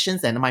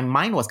hallucinations, and my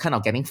mind was kind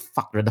of getting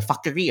fucked. The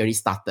fuckery already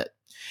started.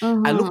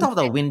 I looked out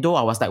the window.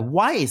 I was like,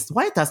 why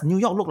does New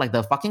York look like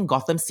the fucking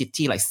Gotham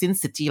City, like Sin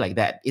City like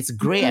that? It's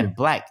gray and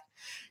black,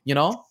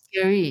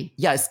 Scary.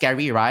 Yeah, it's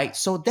scary, right?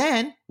 So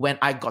then when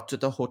I got to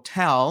the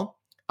hotel,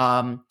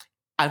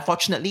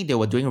 unfortunately, they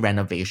were doing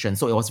renovation.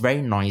 So it was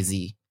very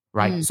noisy,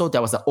 right? So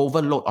there was an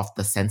overload of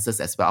the senses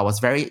as well. I was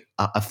very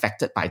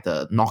affected by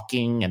the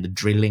knocking and the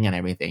drilling and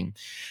everything.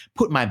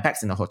 Put my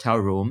bags in the hotel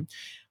room.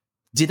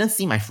 Didn't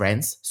see my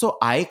friends. So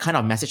I kind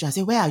of messaged and I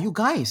said, where are you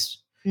guys?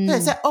 Then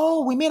they said,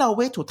 we made our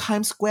way to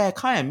Times Square.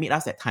 Come and meet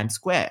us at Times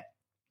Square.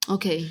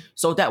 Okay.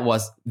 So that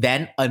was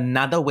then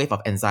another wave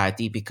of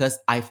anxiety because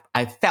I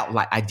felt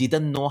like I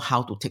didn't know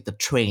how to take the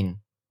train.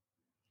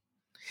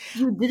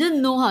 You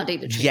didn't know how to take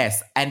the train?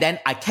 Yes. And then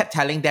I kept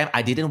telling them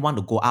I didn't want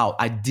to go out.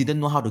 I didn't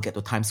know how to get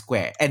to Times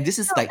Square. And this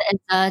is like...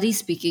 anxiety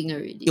speaking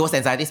already. It was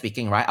anxiety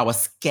speaking, right? I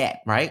was scared,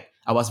 right?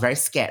 I was very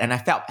scared and I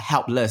felt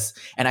helpless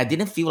and I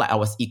didn't feel like I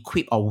was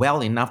equipped or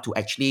well enough to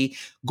actually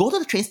go to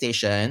the train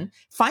station,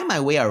 find my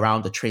way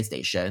around the train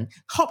station,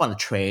 hop on the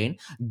train,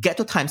 get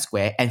to Times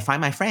Square and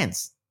find my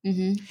friends.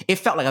 It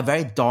felt like a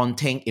very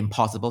daunting,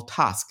 impossible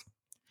task.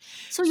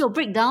 So your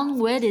breakdown,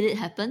 where did it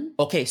happen?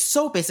 Okay,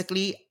 so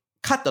basically,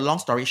 cut the long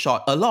story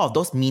short, a lot of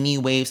those mini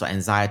waves or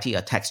anxiety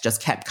attacks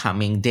just kept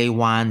coming day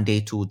 1, day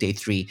 2, day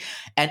 3.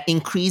 And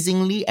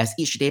increasingly, as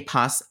each day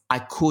passed, I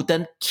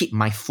couldn't keep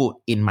my food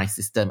in my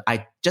system.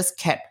 I just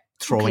kept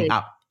throwing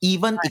up.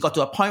 Even it got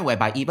to a point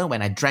whereby even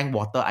when I drank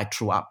water, I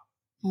threw up.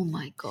 Oh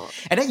my God.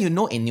 And then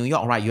in New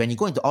York, right, when you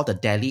go into all the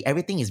deli,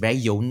 everything is very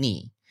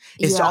yoni.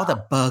 It's Yeah. all the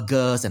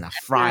burgers and the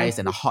fries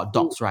and the hot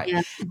dogs, right?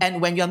 Yeah.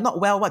 And when you're not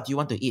well, what do you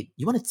want to eat?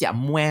 You want to jia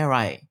mueh,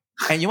 right?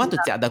 And you want to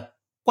jia the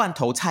罐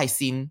头菜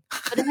心.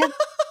 But they have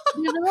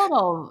a lot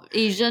of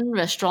Asian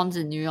restaurants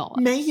in New York.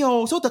 没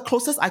有. So the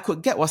closest I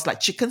could get was like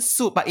chicken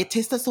soup, but it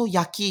tasted so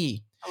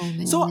yucky. Oh,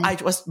 man. So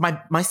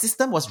my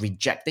system was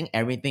rejecting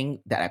everything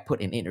that I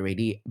put in it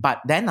already. But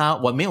then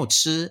我没有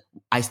吃,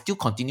 I still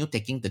continue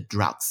taking the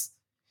drugs.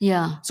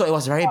 Yeah. So it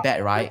was very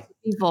bad, right?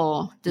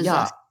 For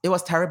disaster. Yeah, it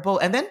was terrible.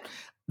 And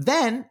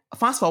then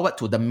fast forward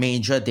to the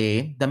major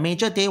day. The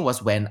major day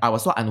was when I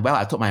was so unwell.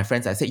 I told my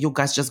friends, I said, you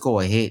guys just go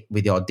ahead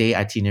with your day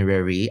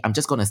itinerary. I'm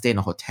just going to stay in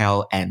a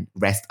hotel and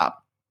rest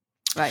up.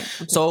 Right.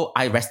 Okay. So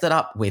I rested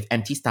up with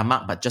empty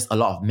stomach, but just a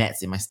lot of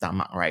meds in my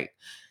stomach, right?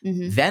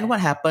 Mm-hmm. Then what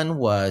happened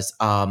was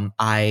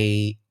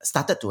I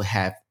started to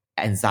have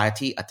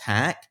anxiety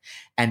attack.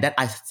 And then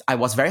I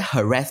was very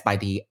harassed by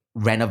the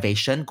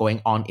renovation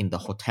going on in the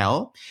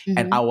hotel. Mm-hmm.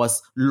 And I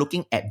was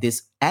looking at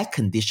this air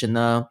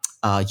conditioner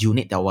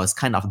unit that was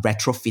kind of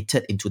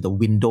retrofitted into the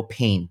window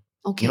pane.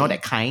 Okay. You know,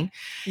 that kind?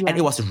 Yeah. And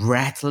it was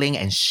rattling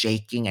and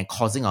shaking and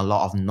causing a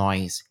lot of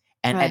noise.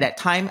 And at that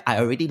time, I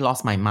already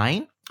lost my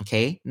mind.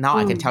 Okay. Now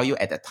I can tell you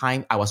at that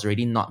time, I was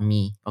already not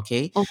me.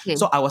 Okay. Okay.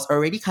 So I was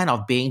already kind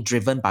of being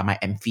driven by my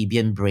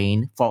amphibian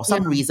brain. For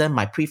some reason,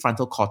 my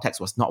prefrontal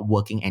cortex was not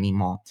working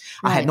anymore.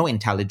 Right. I had no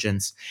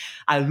intelligence.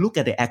 I looked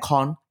at the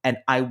aircon and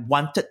I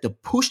wanted to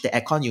push the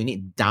aircon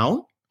unit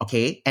down.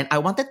 Okay. And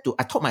I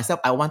told myself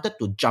I wanted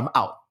to jump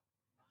out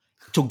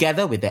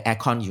together with the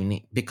aircon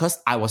unit because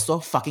I was so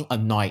fucking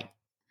annoyed.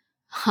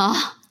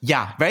 Huh?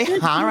 Yeah. Very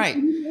right?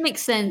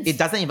 Makes sense. It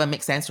doesn't even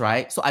make sense,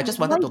 right? So I just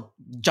wanted to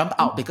jump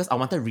out because I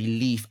wanted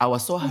relief. I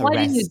was so harassed. Why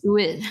didn't you do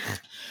it?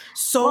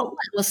 So what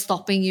was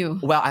stopping you?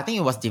 Well, I think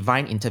it was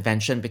divine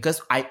intervention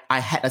because I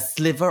had a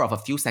sliver of a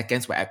few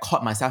seconds where I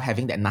caught myself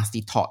having that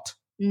nasty thought.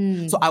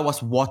 So I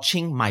was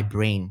watching my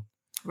brain.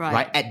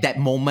 Right? At that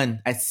moment,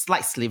 a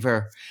slight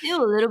sliver.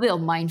 Still a little bit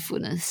of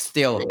mindfulness.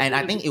 Still. And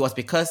I think it was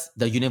because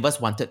the universe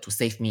wanted to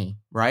save me,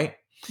 right?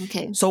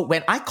 Okay. So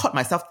when I caught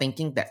myself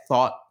thinking that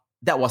thought,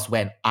 that was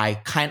when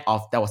that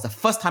was the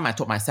first time I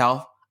told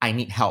myself, I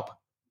need help.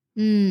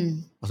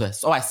 Okay,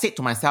 so I said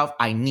to myself,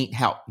 I need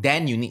help.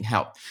 Then you need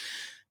help.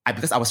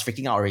 Because I was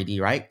freaking out already,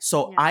 right?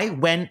 So I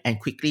went and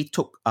quickly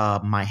took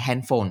my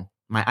handphone,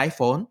 my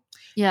iPhone,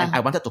 and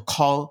I wanted to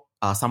call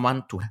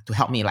someone to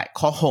help me, like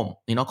call home,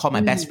 call my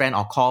best friend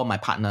or call my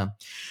partner.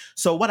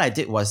 So what I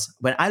did was,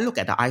 when I looked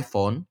at the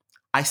iPhone,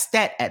 I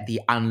stared at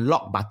the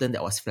unlock button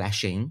that was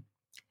flashing,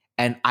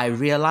 and I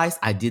realized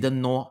I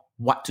didn't know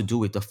what to do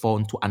with the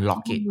phone to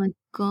unlock it. Oh my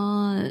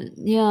God.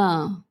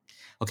 Yeah.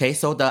 Okay,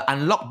 so the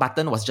unlock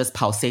button was just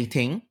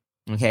pulsating.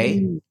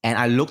 Okay, and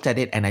I looked at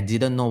it and I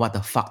didn't know what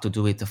the fuck to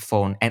do with the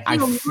phone, and I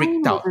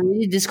freaked out.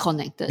 Already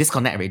disconnected.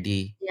 Disconnect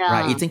already. Yeah.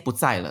 Right, 已经不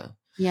在了.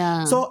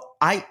 Yeah. So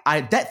I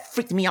that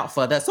freaked me out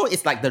further. So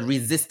it's like the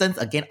resistance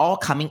again, all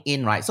coming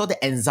in, right? So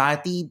the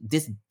anxiety,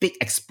 this big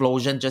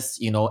explosion just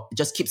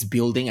keeps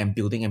building and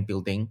building and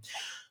building.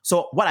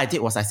 So what I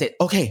did was I said,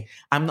 okay,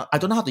 I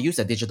don't know how to use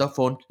a digital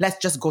phone. Let's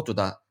just go to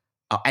the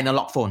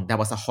analog phone. There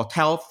was a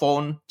hotel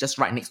phone just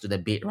right next to the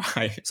bed,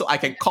 right? So I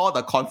can call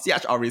the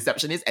concierge or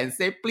receptionist and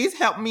say, please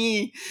help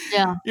me.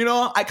 Yeah.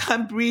 I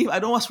can't breathe. I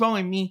don't know what's wrong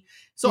with me.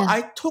 So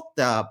I took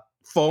the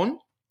phone.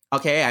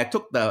 Okay. I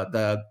took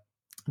the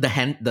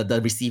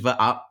receiver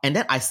up, and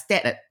then I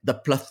stared at the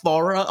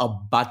plethora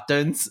of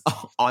buttons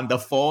on the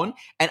phone,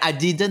 and I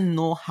didn't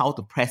know how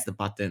to press the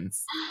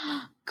buttons.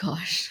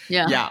 Gosh.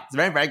 Yeah. Yeah. It's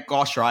very, very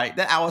gosh, right?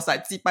 Then I was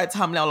like, 击败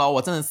惨了咯，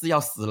我真的是要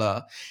死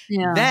了.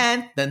 Yeah.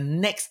 Then the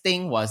next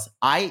thing was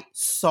I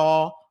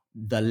saw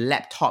the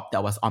laptop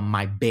that was on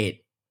my bed.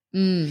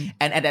 And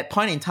at that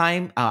point in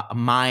time,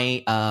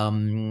 my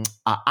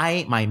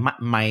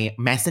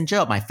messenger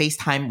or my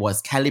FaceTime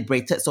was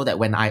calibrated so that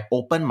when I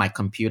open my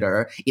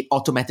computer, it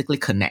automatically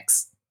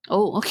connects.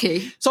 Oh,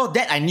 okay. So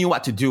that I knew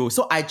what to do.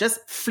 So I just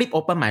flipped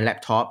open my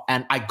laptop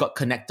and I got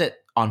connected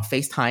on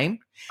FaceTime.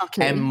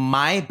 Okay. And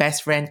my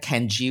best friend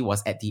Kenji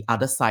was at the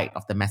other side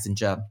of the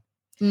messenger.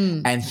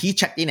 And he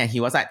checked in and he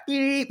was like,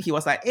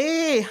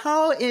 hey,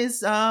 how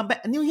is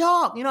New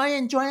York? Are you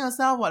enjoying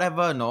yourself?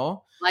 Whatever,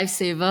 no?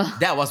 Lifesaver.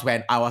 That was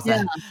when I was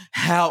like,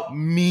 help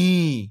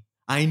me.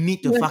 I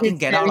need to fucking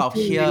get out of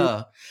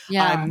here.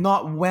 Yeah. I'm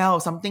not well.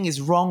 Something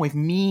is wrong with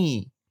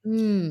me.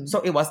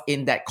 So it was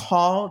in that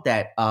call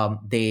that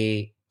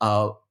the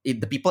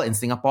people in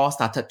Singapore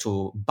started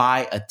to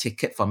buy a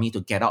ticket for me to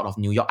get out of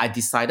New York. I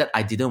decided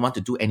I didn't want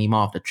to do any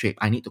more of the trip.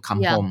 I need to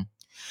come home.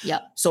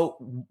 Yeah. So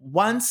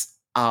once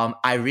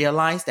I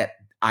realized that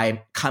I'm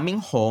coming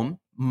home,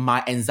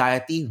 my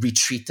anxiety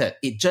retreated.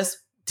 It just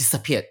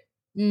disappeared.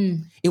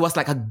 It was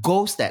like a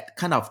ghost that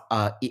kind of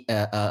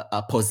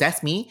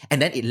possessed me,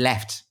 and then it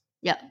left.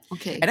 Yeah.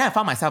 Okay. And then I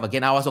found myself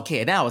again. I was okay.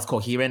 And then I was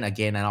coherent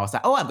again, and I was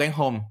like, oh, I'm going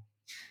home.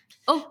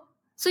 Oh,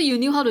 So you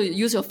knew how to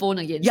use your phone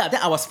again? Yeah, then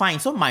I was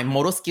fine. So my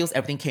motor skills,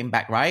 everything came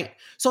back, right?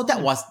 So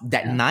that was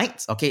that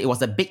night. Okay, it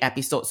was a big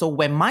episode. So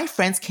when my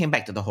friends came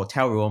back to the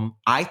hotel room,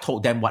 I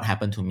told them what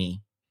happened to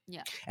me.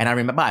 Yeah. And I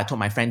remember I told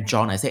my friend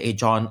John, I said, hey,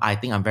 John, I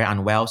think I'm very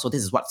unwell. So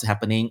this is what's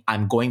happening.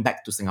 I'm going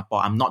back to Singapore.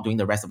 I'm not doing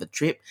the rest of the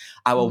trip.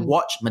 I will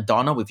watch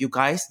Madonna with you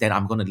guys. Then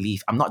I'm going to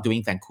leave. I'm not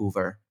doing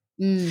Vancouver.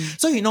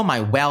 So, my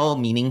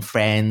well-meaning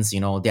friends,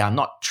 they are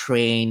not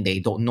trained. They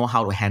don't know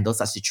how to handle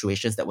such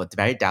situations that were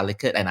very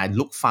delicate. And I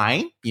look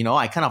fine.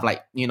 I kind of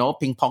like,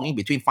 ping-ponging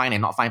between fine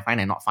and not fine, fine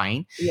and not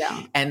fine.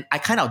 Yeah. And I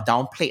kind of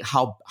downplayed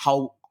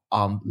how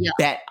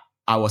bad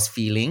I was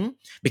feeling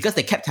because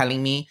they kept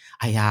telling me,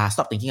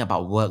 stop thinking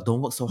about work.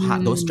 Don't work so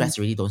hard. Don't stress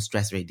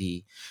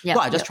already. Yeah. So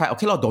I just tried,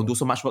 okay, Lord, don't do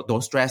so much work.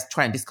 Don't stress.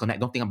 Try and disconnect.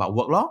 Don't think about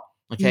work, Lord.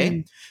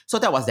 Okay. So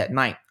that was that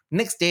night.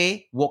 Next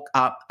day, woke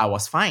up. I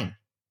was fine.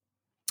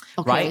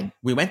 Okay. Right?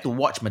 We went to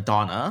watch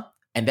Madonna.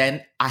 And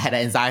then I had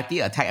an anxiety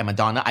attack at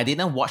Madonna. I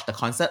didn't watch the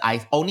concert.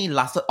 I only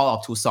lasted all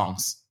of 2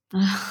 songs.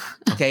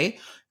 Okay.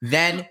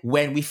 Then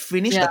when we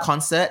finished the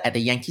concert at the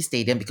Yankee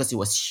Stadium, because it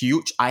was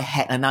huge, I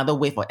had another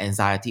wave of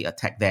anxiety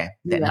attack there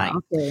that night.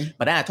 Okay.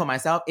 But then I told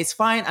myself, it's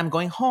fine. I'm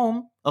going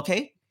home.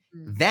 Okay.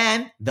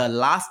 Then the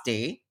last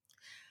day,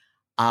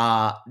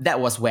 that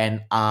was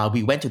when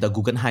we went to the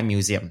Guggenheim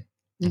Museum.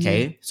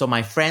 Okay. So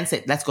my friend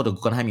said, let's go to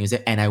Guggenheim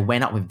Museum. And I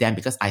went out with them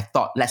because I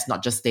thought, let's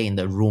not just stay in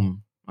the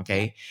room.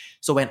 Okay.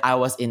 So when I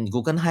was in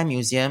Guggenheim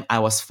Museum, I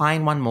was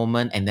fine one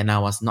moment and then I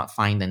was not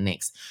fine the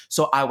next.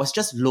 So I was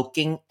just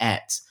looking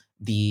at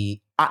the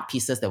art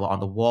pieces that were on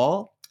the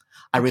wall.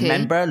 I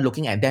remember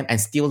looking at them and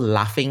still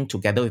laughing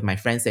together with my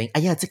friends saying, 哎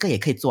呀，这个也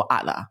可以做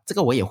art 啦，这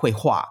个我也会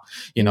画,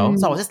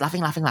 So I was just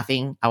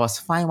laughing. I was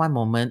fine one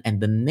moment and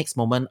the next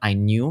moment I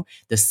knew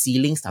the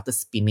ceiling started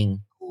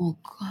spinning. Oh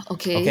God.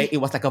 Okay. Okay, it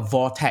was like a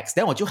vortex.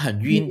 Then 我就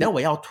很晕, then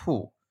我要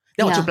吐,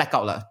 then 我就 black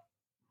out 了.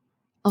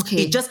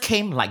 Okay. It just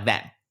came like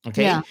that.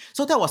 Okay. Yeah.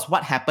 So that was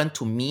what happened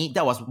to me.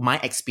 That was my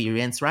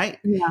experience, right?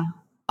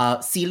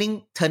 Yeah.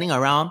 Ceiling turning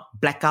around,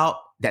 blackout,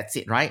 that's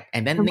it, right?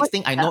 And then next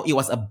thing I know, it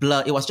was a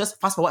blur. It was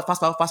just fast forward.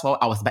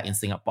 I was back in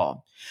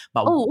Singapore.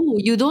 But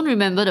you don't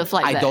remember the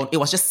flight back? I don't. It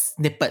was just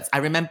snippets. I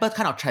remember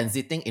kind of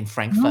transiting in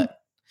Frankfurt.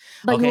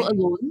 But you were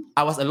alone?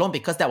 I was alone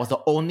because that was the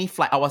only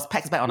flight. I was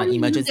packed back on an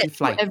emergency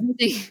flight.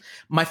 Everything.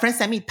 My friend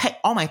sent me, pack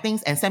all my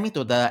things and sent me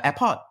to the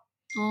airport.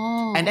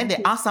 Oh, and then they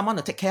asked someone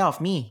to take care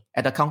of me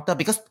at the counter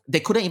because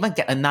they couldn't even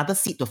get another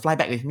seat to fly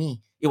back with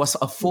me. It was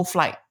a full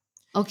flight.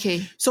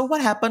 Okay. So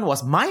what happened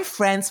was my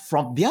friends,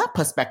 from their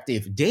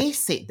perspective, they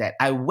said that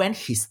I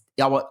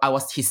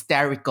was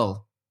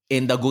hysterical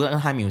in the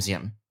Guggenheim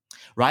Museum,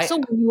 right? So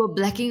when you were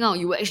blacking out,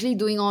 you were actually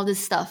doing all this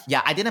stuff.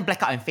 Yeah, I didn't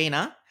black out and faint.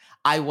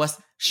 I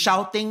was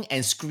shouting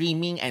and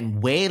screaming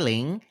and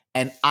wailing,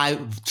 and I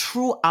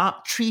threw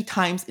up 3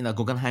 times in the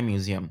Guggenheim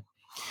Museum.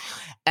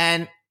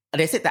 And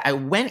they said that I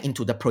went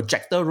into the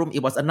projector room.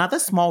 It was another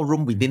small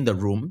room within the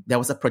room. There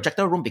was a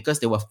projector room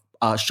because they were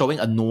showing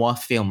a noir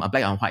film, a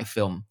black and white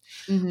film.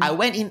 I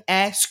went in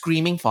there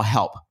screaming for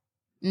help,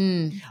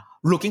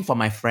 looking for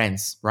my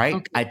friends, right?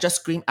 Okay. I just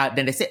screamed.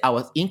 Then they said I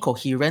was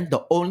incoherent.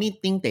 The only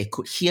thing they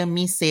could hear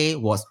me say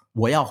was,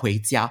 我要回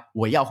家,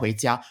 我要回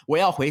家, 我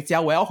要回家,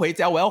 我要回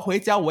家, 我要回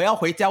家, 我要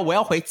回家, 我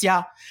要回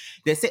家.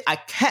 They said I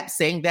kept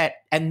saying that,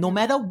 and no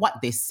matter what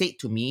they said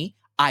to me,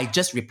 I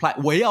just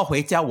replied, 我要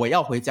回家, 我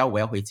要回家, 我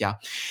要回家.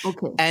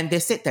 Okay. And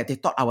they said that they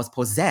thought I was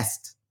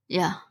possessed.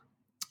 Yeah.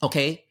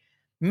 Okay.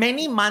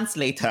 Many months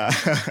later,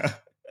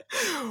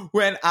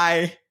 when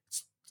I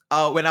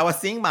was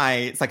seeing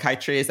my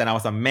psychiatrist and I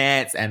was on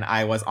meds and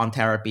I was on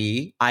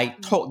therapy, I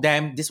told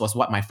them this was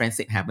what my friend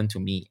said happened to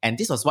me. And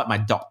this was what my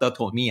doctor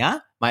told me.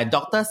 My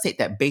doctor said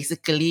that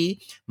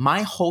basically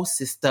my whole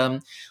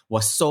system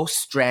was so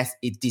stressed,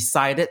 it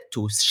decided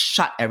to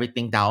shut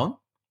everything down.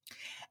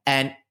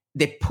 And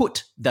they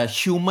put the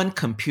human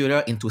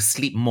computer into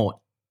sleep mode.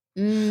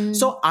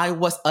 So I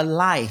was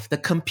alive. The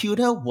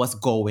computer was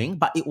going,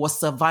 but it was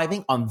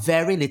surviving on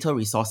very little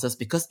resources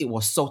because it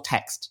was so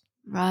taxed.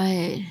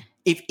 Right.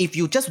 If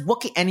you just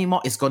work it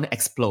anymore, it's going to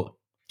explode.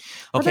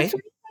 Okay. But the Okay.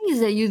 funny thing is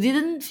that you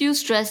didn't feel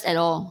stressed at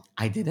all.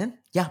 I didn't.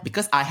 Yeah,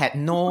 because I had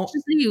no.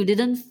 Consciously, you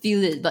didn't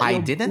feel it, but I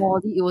your didn't.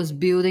 body, it was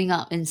building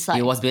up inside.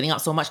 It was building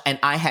up so much, and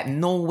I had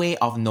no way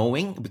of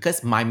knowing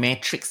because my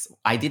matrix.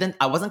 I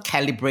wasn't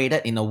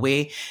calibrated in a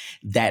way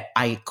that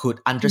I could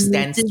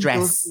understand Notice stress.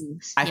 those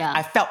things. Yeah.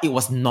 I felt it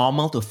was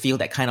normal to feel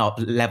that kind of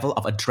level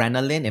of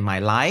adrenaline in my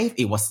life.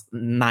 It was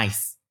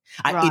nice.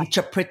 I Right.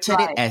 interpreted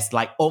it as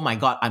like, oh my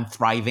God, I'm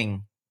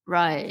thriving.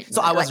 Right.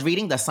 So I was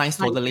reading the signs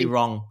totally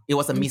wrong. It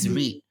was a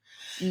misread.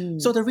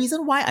 So the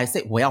reason why I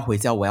said 我要回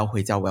家, 我要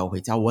回家, 我要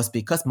回家 was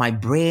because my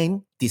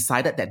brain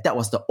decided that that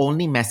was the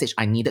only message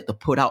I needed to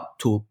put out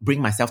to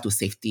bring myself to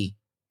safety.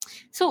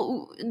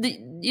 So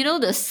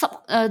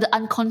the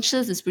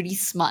unconscious is pretty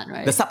smart,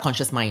 right? The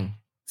subconscious mind.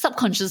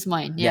 Subconscious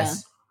mind, yeah.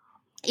 Yes.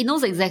 It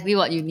knows exactly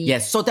what you need.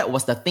 Yes. So that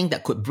was the thing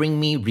that could bring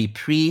me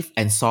reprieve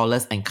and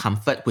solace and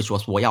comfort, which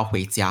was 我要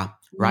回家,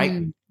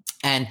 right?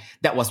 And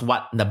that was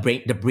what the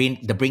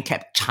brain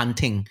kept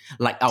chanting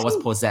like I was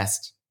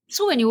possessed.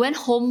 So when you went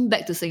home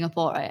back to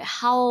Singapore, right?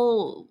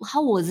 How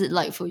was it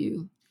like for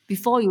you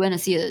before you went to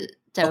see a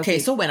therapist? Okay,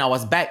 so when I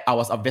was back, I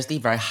was obviously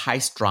very high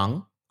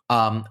strung.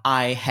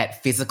 I had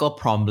physical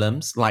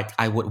problems, like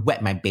I would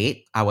wet my bed.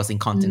 I was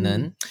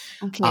incontinent.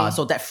 Okay.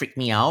 So that freaked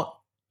me out.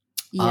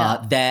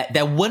 Yeah.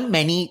 There weren't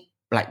many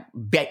like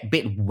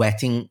bed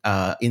wetting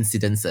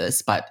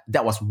incidences, but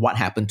that was what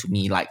happened to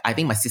me. Like I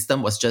think my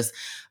system was just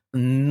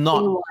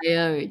not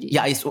Haywire already.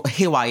 yeah, it's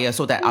haywire,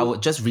 so that I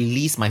would just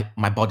release my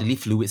bodily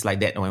fluids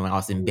like that when I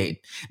was in bed.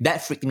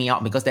 That freaked me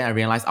out because then I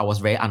realized I was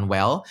very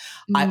unwell.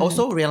 I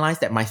also realized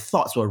that my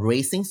thoughts were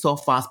racing so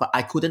fast, but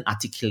I couldn't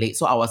articulate.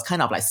 So I was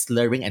kind of like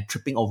slurring and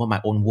tripping over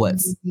my own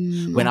words.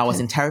 When I was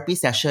in therapy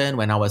session,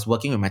 when I was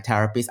working with my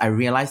therapist, I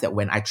realized that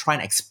when I try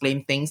and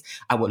explain things,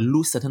 I would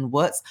lose certain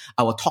words.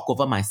 I would talk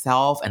over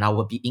myself and I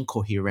would be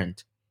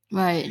incoherent.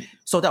 Right.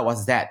 So that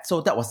was that.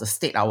 So that was the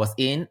state I was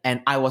in.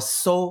 And I was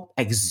so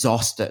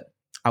exhausted.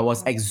 I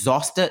was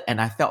exhausted and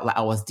I felt like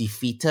I was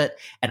defeated.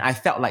 And I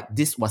felt like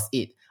this was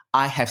it.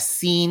 I have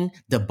seen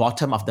the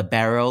bottom of the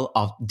barrel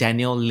of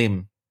Daniel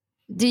Lim.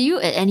 Did you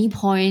at any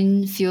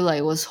point feel like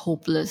it was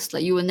hopeless?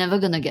 Like you were never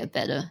going to get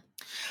better?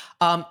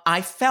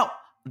 I felt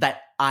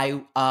that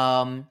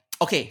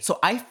so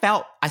I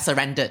felt I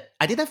surrendered.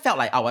 I didn't felt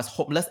like I was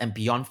hopeless and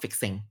beyond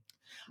fixing.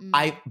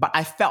 But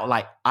I felt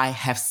like I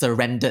have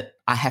surrendered.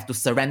 I have to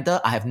surrender.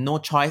 I have no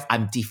choice.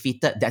 I'm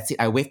defeated. That's it.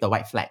 I waved the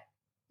white flag.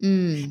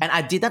 And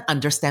I didn't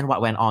understand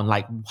what went on.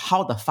 Like,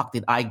 how the fuck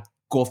did I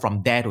go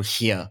from there to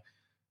here?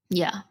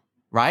 Yeah.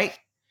 Right?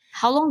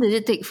 How long did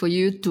it take for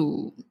you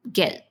to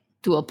get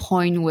to a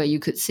point where you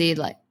could say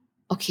like,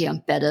 okay, I'm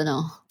better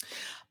now?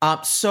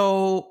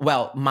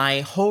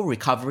 My whole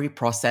recovery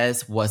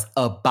process was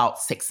about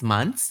 6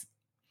 months.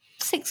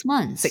 6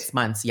 months? 6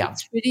 months, yeah.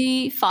 It's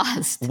pretty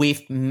fast.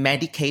 With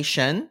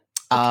medication.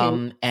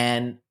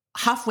 And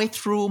halfway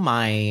through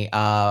my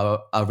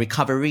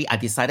recovery, I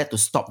decided to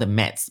stop the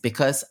meds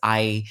because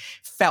I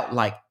felt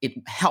like it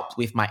helped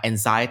with my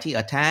anxiety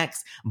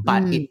attacks,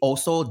 but it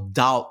also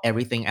dulled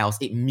everything else.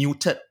 It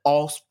muted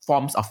all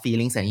forms of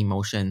feelings and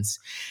emotions.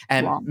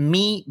 And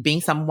me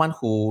being someone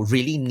who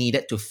really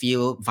needed to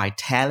feel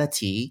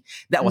vitality,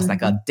 that was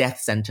like a death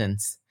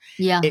sentence.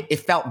 Yeah. It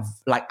felt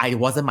like I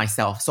wasn't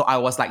myself. So I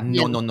was like,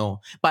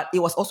 no. But it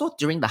was also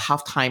during the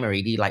halftime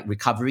already, like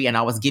recovery. And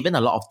I was given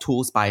a lot of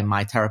tools by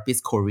my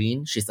therapist,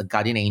 Corinne. She's a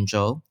guardian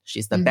angel.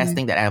 She's the best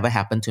thing that ever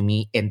happened to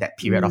me in that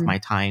period of my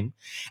time.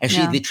 And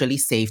she literally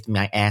saved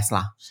my ass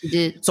lah. She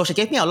did. So she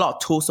gave me a lot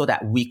of tools so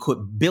that we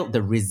could build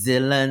the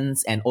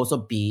resilience and also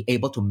be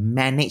able to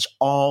manage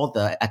all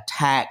the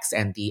attacks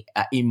and the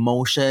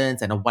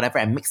emotions and whatever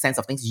and make sense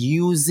of things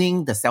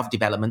using the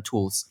self-development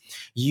tools,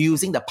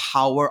 using the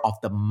power of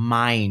the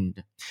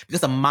mind.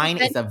 Because the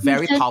mind is a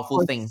very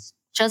powerful thing.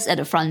 Just at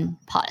the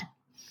front part.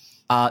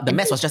 The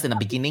mess was just in the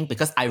beginning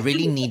because I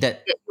really needed...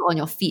 Get you on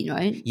your feet,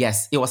 right?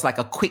 Yes. It was like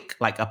a quick,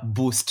 like a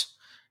boost,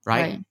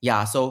 right?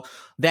 Yeah. So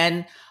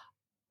then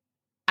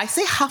I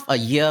say half a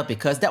year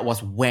because that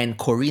was when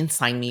Corinne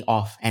signed me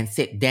off and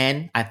said,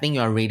 Dan, I think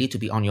you're ready to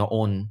be on your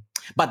own.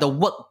 But the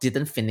work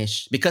didn't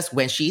finish because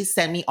when she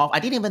sent me off, I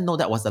didn't even know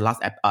that was the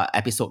last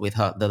episode with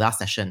her, the last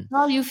session.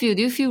 How do you feel?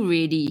 Do you feel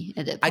ready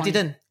at that point? I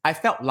didn't. I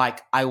felt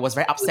like I was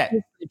very upset.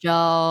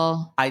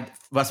 Fragile. I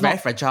was very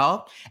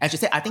fragile. And she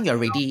said, I think you're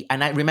ready.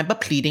 And I remember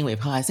pleading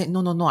with her. I said,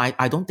 no,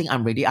 I don't think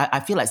I'm ready. I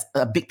feel like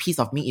a big piece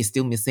of me is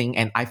still missing.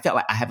 And I felt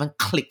like I haven't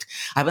clicked.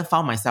 I haven't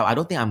found myself. I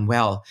don't think I'm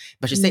well.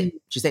 But she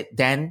said,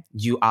 Dan,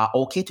 you are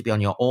okay to be on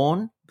your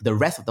own. The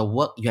rest of the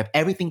work, you have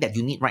everything that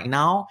you need right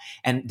now.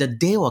 And the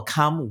day will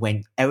come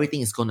when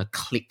everything is going to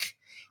click.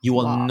 You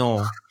will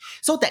know.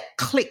 So that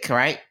click,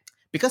 right?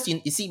 Because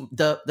you see,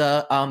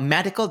 the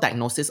medical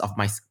diagnosis of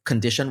my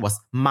condition was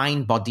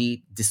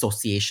mind-body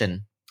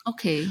dissociation.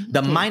 Okay.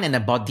 The mind and the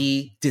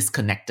body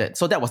disconnected.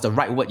 So that was the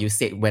right word you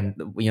said when,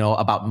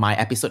 about my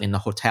episode in the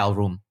hotel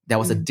room. There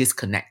was a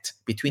disconnect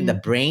between the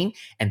brain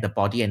and the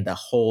body and the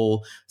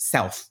whole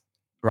self,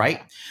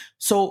 right?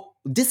 So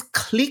this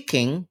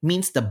clicking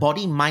means the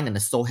body, mind, and the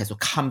soul has to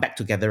come back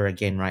together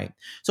again, right?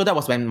 So that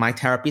was when my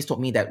therapist told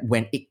me that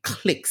when it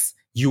clicks,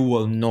 you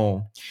will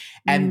know.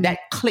 And that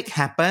click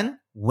happened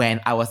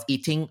when I was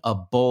eating a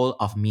bowl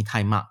of mee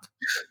tai mak.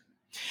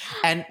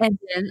 And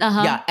then,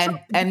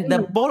 and the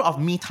bowl of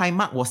mee tai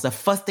mak was the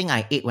first thing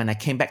I ate when I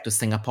came back to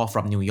Singapore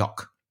from New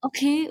York.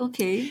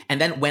 Okay.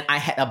 And then when I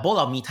had a bowl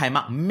of mee tai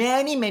mak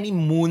many, many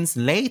moons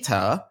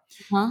later,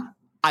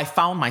 I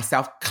found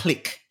myself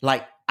click.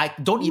 Like, I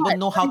don't even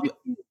know how to...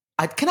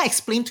 Can I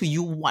explain to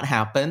you what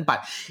happened?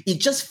 But it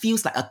just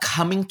feels like a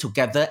coming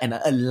together and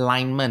an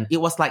alignment. It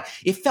was like,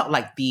 it felt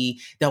like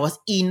there was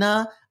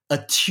inner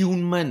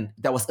attunement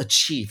that was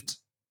achieved.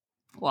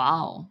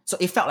 Wow. So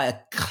it felt like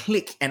a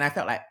click and I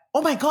felt like,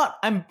 oh my God,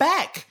 I'm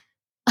back.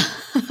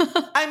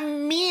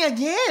 I'm me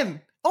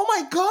again. Oh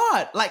my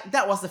God. Like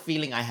that was the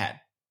feeling I had.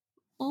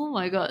 Oh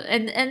my God.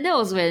 And that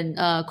was when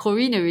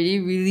Corinne already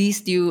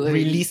released you.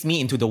 Released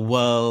me into the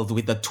world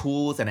with the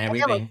tools and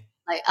everything.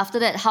 Like after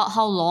that,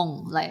 how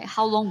long? Like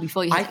how long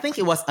before you I had think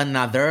it was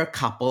another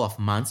couple of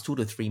months, 2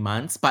 to 3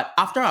 months. But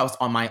after I was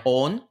on my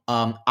own,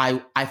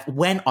 I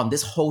went on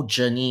this whole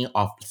journey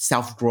of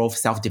self-growth,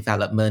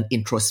 self-development,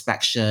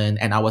 introspection.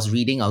 And I was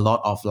reading a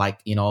lot of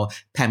Pema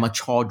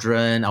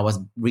Chodron. I was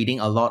reading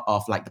a lot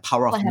of like The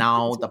Power what of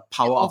Now, happened to The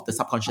Power all of the this?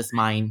 Subconscious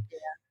Mind.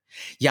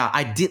 Yeah,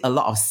 I did a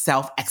lot of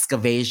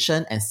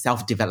self-excavation and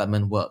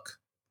self-development work.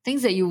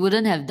 Things that you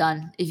wouldn't have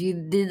done if you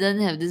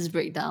didn't have this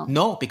breakdown.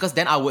 No, because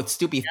then I would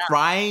still be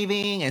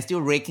thriving and still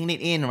raking it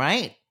in,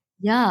 right?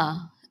 Yeah.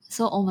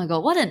 So, oh my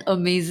God, what an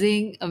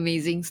amazing,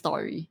 amazing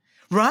story.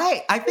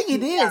 Right. I think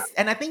it is.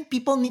 And I think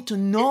people need to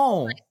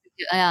know.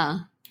 Yeah.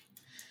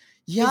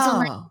 Yeah. It's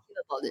so nice to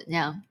hear about it.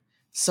 Yeah.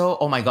 So,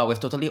 oh my God, we've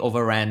totally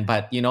overran.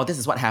 But this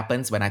is what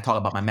happens when I talk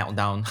about my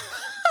meltdown.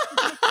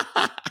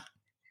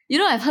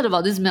 I've heard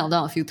about this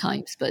meltdown a few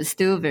times, but it's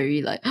still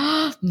very like,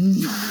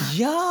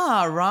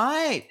 Yeah,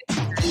 right.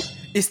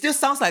 It still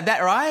sounds like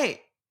that, right?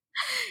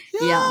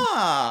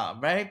 Yeah.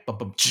 Right?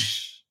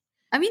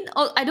 I mean,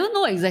 I don't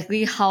know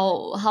exactly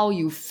how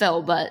you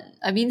felt, but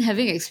I mean,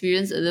 having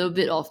experienced a little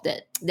bit of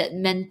that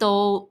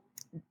mental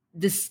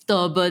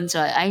disturbance,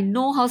 right? I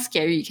know how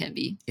scary it can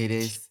be. It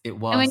is. It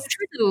was. And when you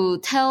try to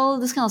tell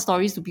this kind of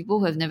stories to people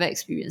who have never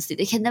experienced it,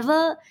 they can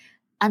never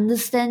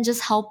understand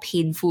just how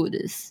painful it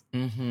is.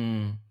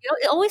 Mm-hmm.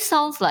 It always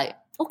sounds like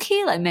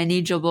okay, like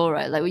manageable,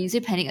 right? Like when you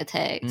say panic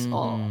attacks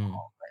or Mm-hmm.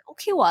 like,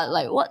 okay, what?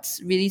 Like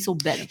what's really so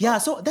bad about Yeah,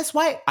 it? so that's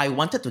why I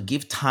wanted to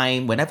give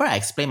time. Whenever I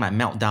explain my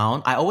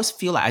meltdown, I always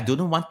feel like I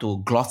don't want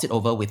to gloss it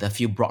over with a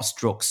few broad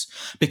strokes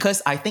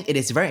because I think it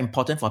is very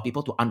important for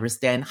people to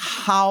understand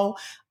how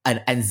an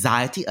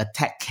anxiety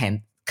attack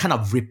can kind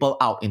of ripple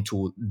out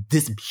into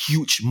this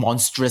huge,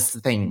 monstrous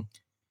thing,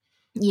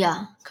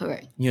 Yeah,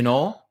 correct.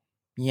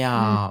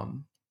 Yeah.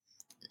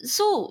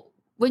 So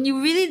when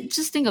you really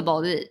just think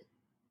about it,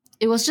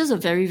 it was just a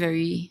very,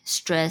 very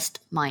stressed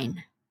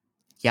mind.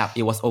 Yeah,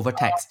 it was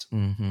overtaxed.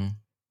 Mm-hmm.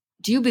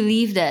 Do you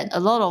believe that a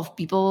lot of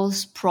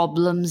people's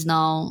problems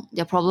now,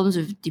 their problems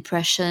with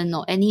depression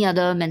or any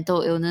other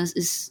mental illness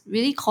is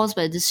really caused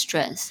by this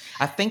stress?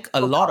 I think a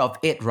lot of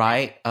it,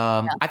 right?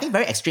 I think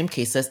very extreme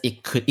cases,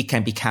 it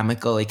can be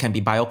chemical, it can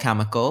be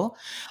biochemical.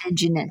 And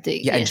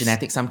genetic. Yeah, and yes.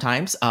 genetic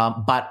sometimes.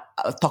 But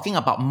talking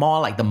about more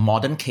like the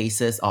modern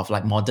cases of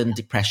like modern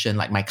depression,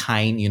 like my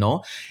kind,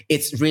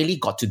 it's really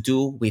got to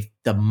do with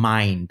the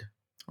mind,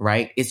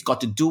 right? It's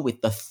got to do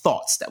with the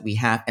thoughts that we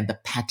have and the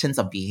patterns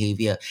of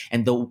behavior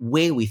and the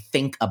way we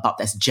think about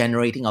that's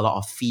generating a lot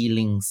of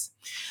feelings.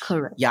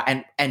 Correct.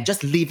 Yeah, and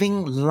just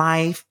living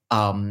life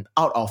out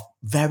of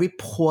very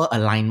poor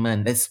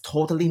alignment. That's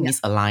totally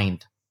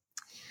misaligned.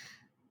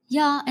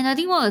 Yeah, and I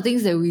think one of the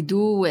things that we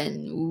do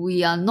when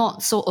we are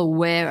not so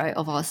aware, right,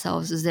 of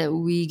ourselves is that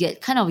we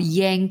get kind of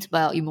yanked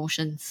by our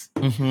emotions,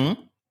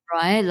 Mm-hmm.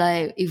 right?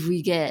 Like if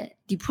we get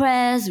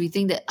depressed, we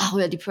think that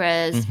we are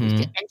depressed. We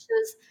get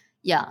anxious.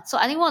 Yeah. So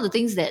I think one of the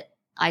things that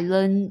I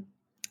learned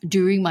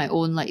during my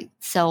own like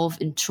self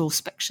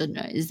introspection,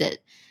 right, is that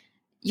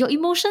your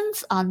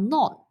emotions are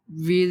not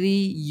really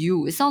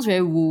you. It sounds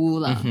very woo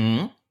lah,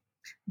 Mm-hmm.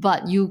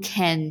 but you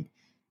can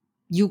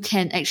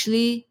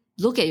actually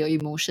look at your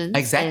emotions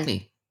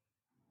Exactly.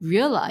 and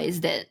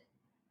realize that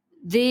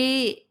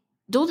they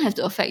don't have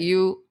to affect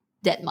you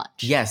that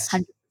much. Yes.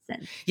 100%.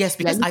 Yes,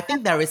 because I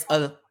think there is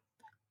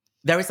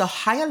a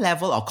higher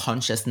level of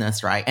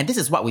consciousness, right? And this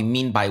is what we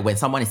mean by when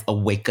someone is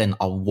awakened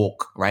or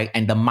woke, right?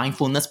 And the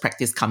mindfulness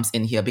practice comes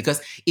in here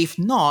because if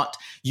not,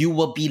 you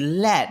will be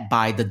led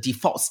by the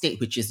default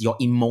state, which is your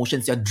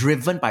emotions. You're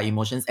driven by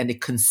emotions and they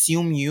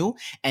consume you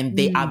and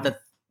they are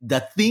the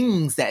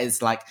things that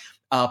is like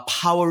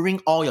powering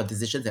all your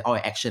decisions and all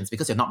your actions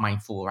because you're not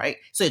mindful, right?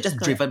 So you're just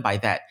driven by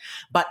that.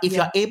 But if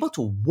you're able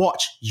to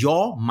watch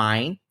your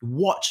mind,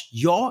 watch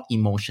your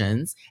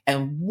emotions,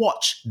 and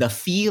watch the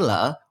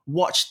feeler,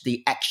 watch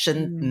the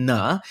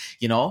actioner,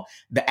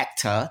 the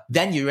actor,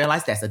 then you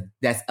realize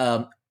there's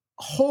a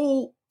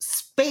whole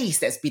space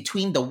that's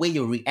between the way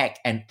you react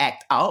and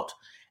act out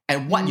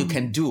and what you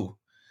can do.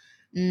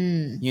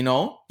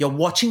 You're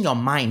watching your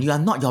mind. You are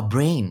not your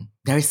brain.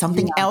 There is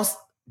something else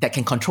that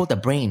can control the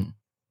brain.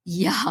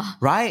 Yeah.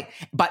 Right?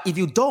 But if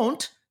you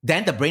don't,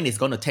 then the brain is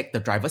going to take the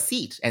driver's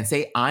seat and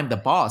say, I'm the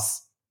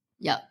boss.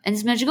 Yeah. And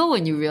it's magical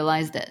when you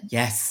realize that.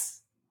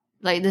 Yes.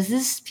 Like there's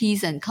this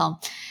peace and calm.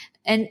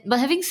 But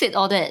having said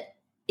all that,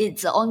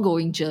 it's an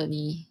ongoing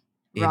journey.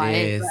 Right?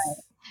 It is. Right.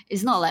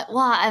 It's not like,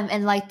 wow, I'm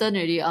enlightened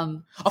already.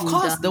 Of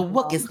course, the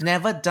work is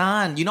never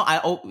done. We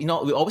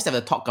always have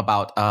to talk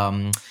about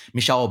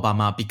Michelle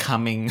Obama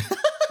becoming.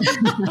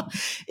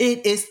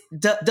 It is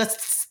the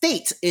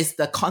state is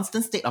the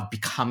constant state of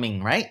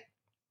becoming, right?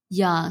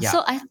 Yeah.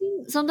 So I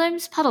think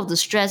sometimes part of the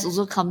stress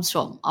also comes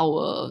from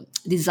our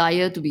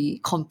desire to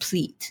be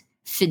complete,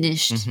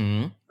 finished.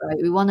 Right?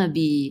 We want to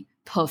be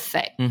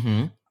perfect.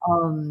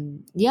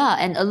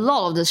 And a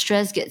lot of the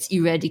stress gets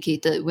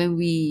eradicated when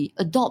we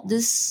adopt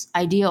this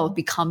idea of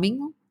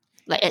becoming.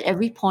 Like at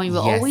every point, we're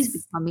always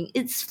becoming.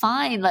 It's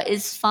fine. Like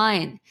it's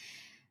fine.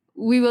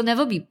 we will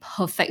never be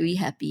perfectly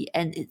happy,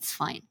 and it's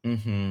fine.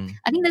 Mm-hmm.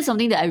 I think that's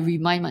something that I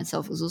remind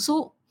myself also.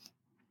 So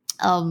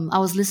I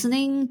was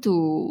listening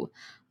to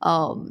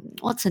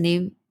what's her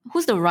name?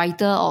 Who's the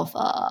writer of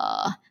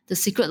The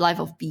Secret Life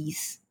of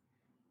Bees?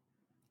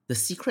 The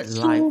Secret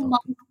Sue Life of...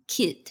 Monk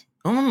Kidd.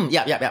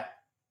 Yeah.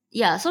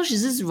 Yeah, so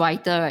she's this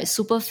writer, right?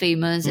 Super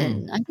famous, Mm.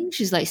 and I think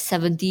she's like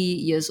 70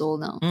 years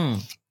old now.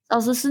 Mm. I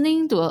was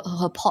listening to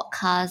her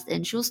podcast,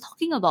 and she was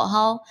talking about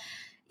how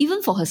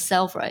even for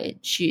herself, right,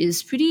 she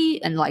is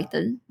pretty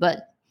enlightened,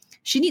 but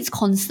she needs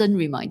constant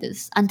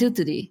reminders until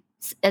today,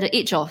 at the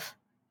age of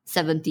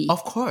 70.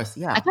 Of course,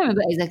 yeah. I can't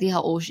remember exactly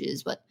how old she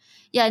is, but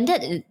yeah, and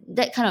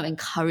that kind of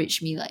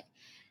encouraged me, like,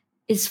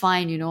 it's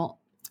fine, you know,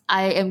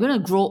 I am going to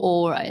grow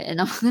old, right? And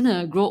I'm going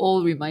to grow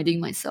old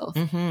reminding myself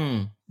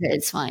Mm-hmm. that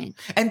it's fine.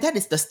 And that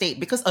is the state,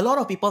 because a lot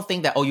of people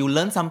think that, oh, you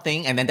learn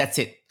something and then that's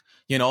it.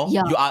 You know,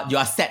 Yeah. you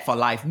are set for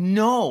life.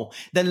 No,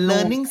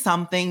 learning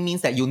something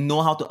means that you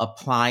know how to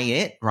apply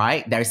it,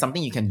 right? There is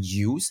something you can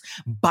use,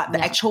 but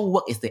the actual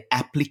work is the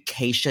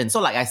application.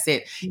 So like I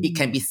said, it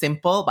can be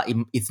simple, but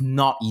it's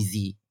not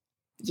easy.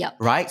 Yeah.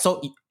 Right?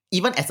 So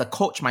even as a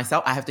coach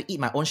myself, I have to eat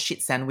my own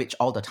shit sandwich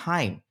all the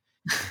time.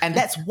 And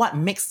that's what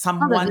makes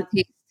someone...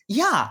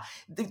 Yeah,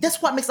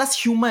 that's what makes us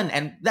human,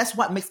 and that's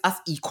what makes us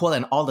equal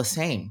and all the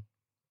same.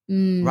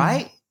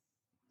 Right?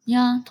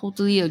 Yeah,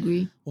 totally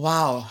agree.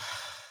 Wow.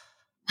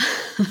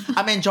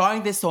 I'm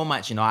enjoying this so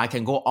much, you know. I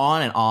can go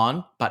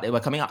on, but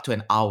we're coming up to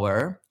an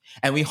hour,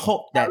 and we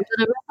hope that... we're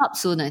going to wrap up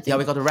soon, I think. Yeah,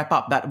 we got to wrap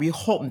up, but we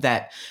hope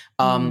that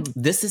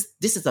this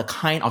is a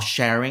kind of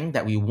sharing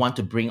that we want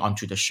to bring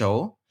onto the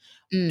show,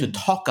 to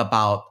talk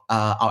about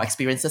our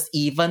experiences,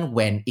 even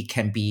when it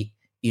can be,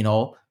 you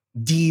know,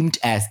 deemed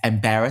as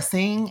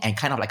embarrassing and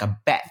kind of like a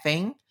bad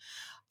thing.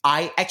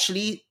 I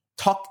actually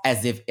talk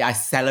as if I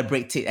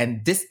celebrate it,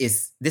 and this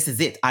is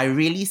it. I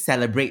really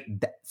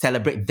celebrate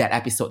that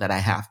episode that I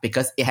have,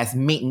 because it has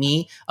made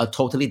me a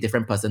totally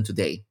different person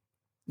today.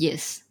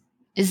 Yes,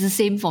 it's the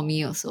same for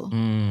me also.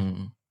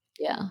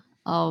 Yeah,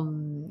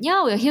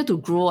 we're here to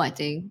grow, I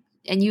think,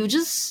 and you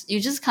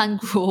just can't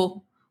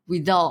grow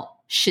without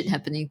shit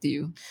happening to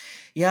you.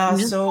 Yeah,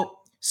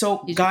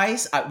 so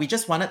guys, we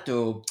just wanted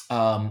to,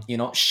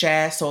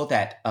 share, so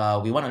that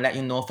we want to let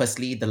you know,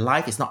 firstly, the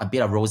life is not a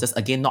bed of roses.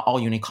 Again, not all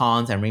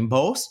unicorns and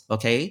rainbows,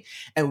 okay?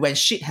 And when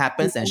shit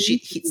happens and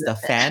shit hits the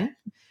fan,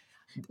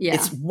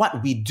 it's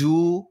what we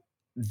do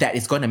that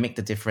is going to make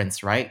the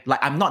difference, right? Like,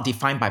 I'm not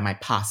defined by my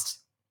past,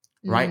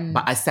 right?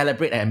 But I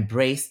celebrate and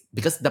embrace,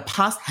 because the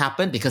past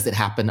happened because it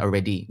happened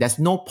already. There's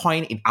no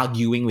point in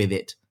arguing with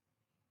it.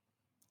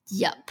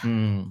 Yep.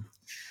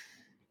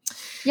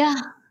 Yeah.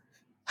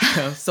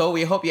 So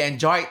we hope you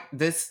enjoyed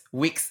this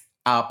week's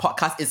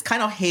podcast. It's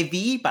kind of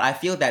heavy, but I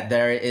feel that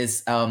there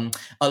is a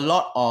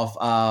lot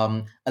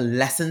of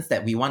lessons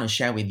that we want to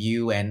share with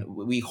you, and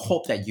we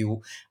hope that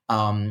you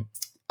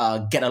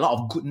get a lot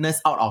of goodness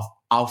out of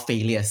our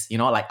failures, you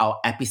know, like our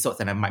episodes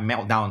and my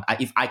meltdown.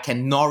 If I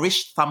can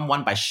nourish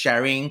someone by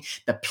sharing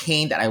the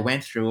pain that I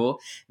went through,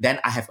 then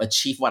I have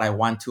achieved what I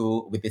want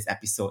to with this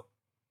episode.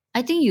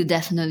 I think you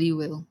definitely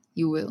will.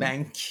 You will.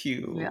 Thank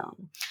you. Yeah.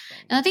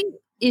 And I think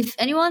if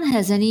anyone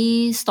has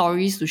any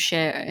stories to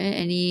share,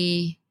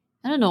 I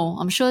don't know,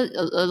 I'm sure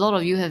a lot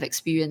of you have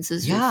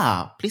experiences.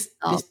 Yeah, please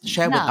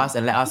share with us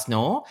and let us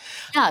know.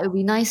 Yeah, it would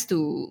be nice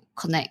to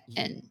connect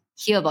and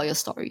hear about your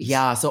stories.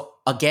 Yeah, so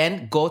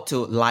again, go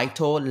to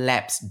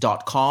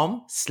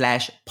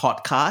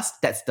litolabs.com/podcast.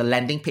 That's the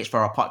landing page for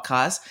our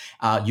podcast.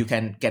 You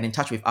can get in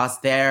touch with us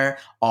there,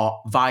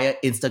 or via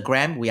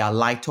Instagram. We are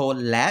Lito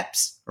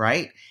Labs,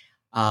 right?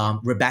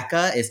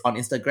 Rebecca is on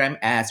Instagram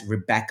as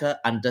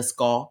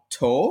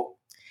Rebecca_toe.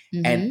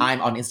 And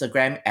I'm on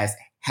Instagram as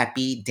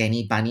Happy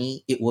Danny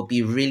Bunny. It would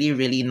be really,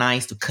 really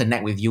nice to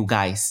connect with you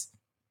guys.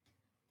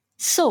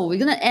 So we're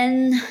going to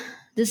end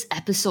this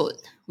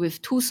episode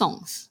with 2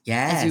 songs.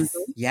 Yes.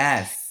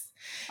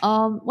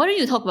 Why don't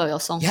you talk about your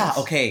song first?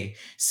 Okay.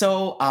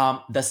 So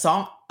the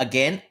song,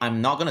 again,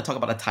 I'm not going to talk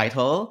about the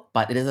title,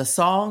 but it is a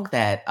song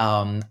that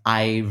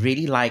I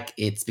really like.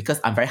 It's because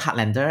I'm very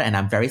Heartlander and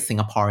I'm very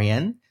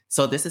Singaporean.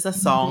 So this is a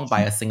song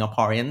by a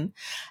Singaporean,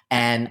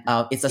 and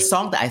it's a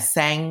song that I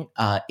sang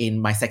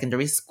in my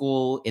secondary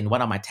school in one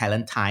of my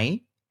talent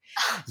time.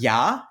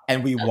 Yeah,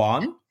 and we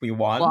won.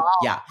 Wow,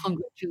 yeah,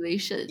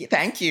 congratulations.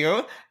 Thank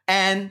you.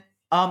 And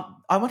I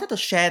wanted to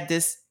share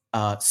this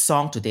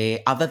song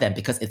today, other than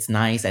because it's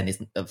nice and it's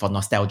for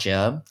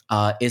nostalgia,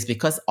 is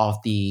because of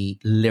the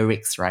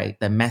lyrics, right?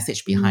 The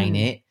message behind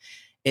it.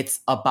 It's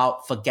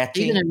about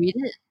forgetting. Are you gonna read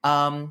it?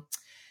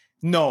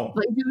 No.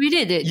 But if you read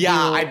it,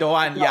 I don't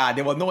want. Yeah,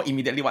 they will know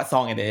immediately what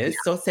song it is.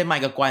 So 先卖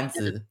个关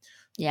子.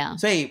 Yeah.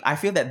 So I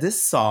feel that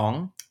this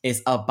song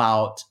is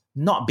about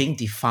not being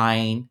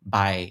defined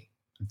by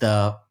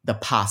the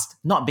past,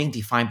 not being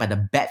defined by the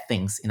bad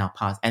things in our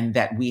past, and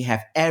that we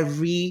have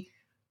every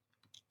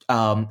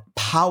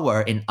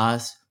power in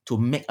us to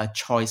make a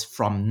choice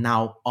from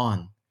now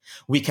on.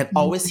 We can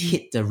always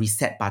hit the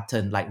reset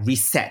button, like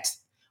reset.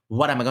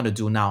 What am I going to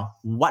do now?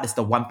 What is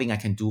the one thing I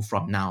can do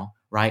from now,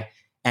 right?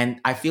 And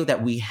I feel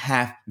that we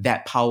have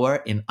that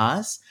power in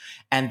us,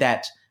 and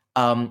that,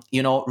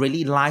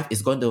 really life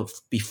is going to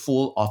be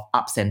full of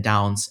ups and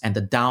downs, and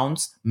the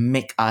downs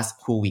make us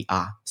who we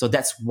are. So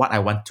that's what I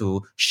want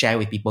to share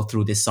with people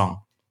through this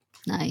song.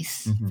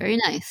 Nice. Very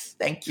nice.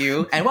 Thank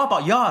you. And what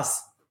about yours?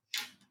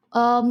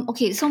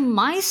 Okay, so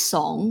my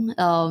song,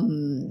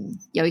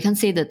 we can't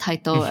say the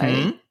title,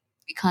 right?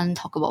 We can't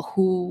talk about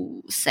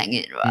who sang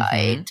it,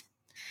 right?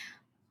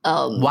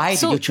 Why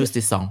did you choose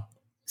this song?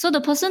 So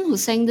the person who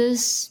sang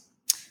this,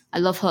 I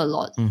love her a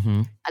lot.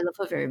 I love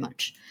her very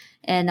much.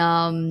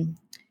 And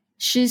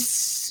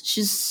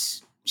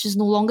she's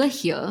no longer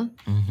here.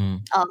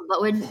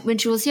 But when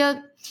she was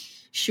here,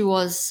 she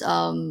was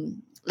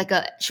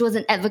she was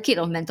an advocate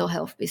of mental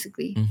health,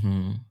 basically.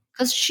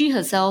 Because she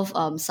herself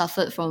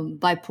suffered from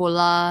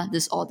bipolar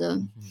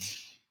disorder.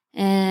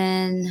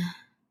 And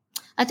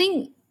I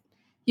think,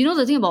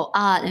 the thing about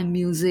art and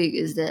music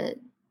is that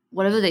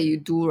whatever that you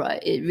do,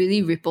 right, it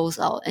really ripples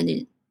out and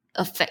it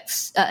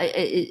affects,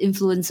 it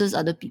influences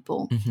other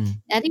people.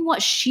 And I think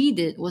what she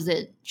did was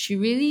that she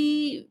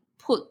really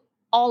put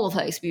all of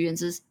her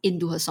experiences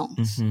into her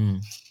songs.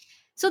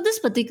 So this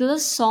particular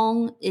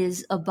song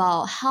is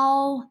about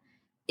how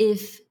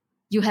if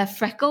you have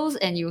freckles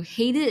and you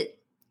hate it,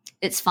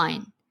 it's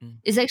fine.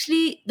 It's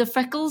actually, the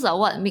freckles are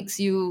what makes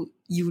you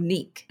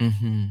unique.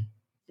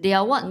 They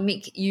are what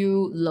make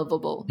you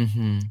lovable.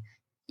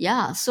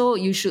 Yeah, so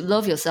you should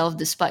love yourself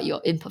despite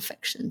your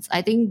imperfections.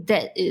 I think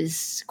that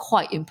is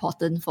quite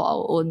important for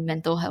our own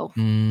mental health.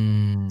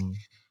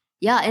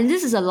 Yeah, and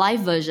this is a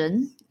live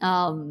version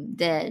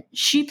that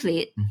she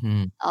played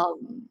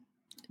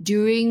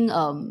during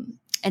an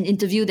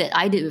interview that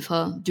I did with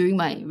her during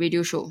my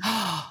radio show.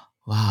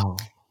 Wow.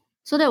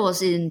 So that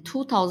was in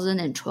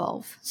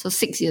 2012, so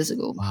 6 years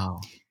ago.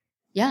 Wow.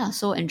 Yeah,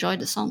 so enjoy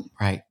the song.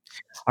 Right.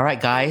 All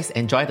right, guys,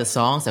 enjoy the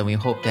songs, and we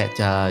hope that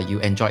you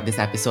enjoyed this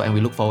episode, and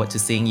we look forward to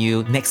seeing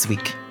you next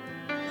week.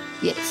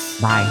 Yes.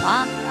 Bye.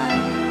 Bye.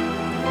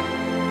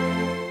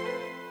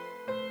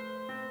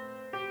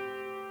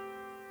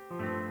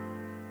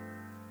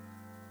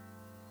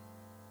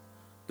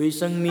 对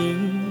生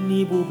命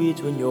你不必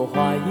存有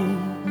怀疑，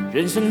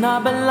人生它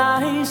本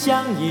来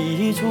像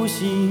一出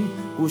戏，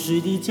故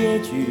事的结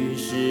局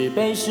是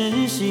被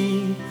实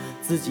行，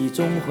自己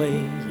终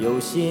会有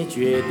些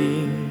决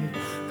定。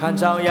看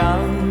朝阳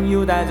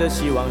又带着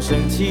希望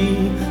升起，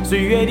岁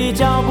月的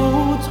脚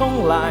步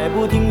从来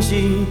不停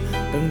息，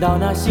等到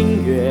那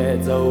星月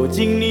走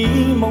进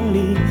你梦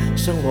里，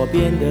生活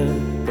变得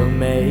更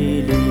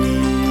美丽。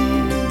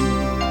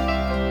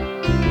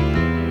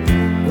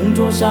工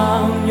作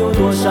上有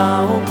多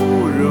少不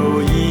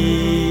如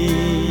意，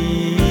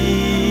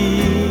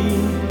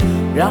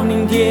让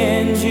明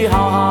天去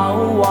好好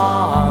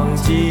忘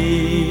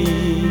记。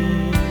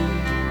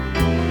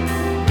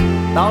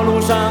道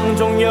路上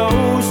总有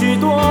许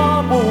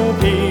多不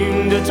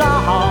平的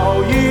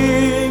遭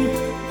遇，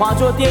化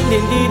作点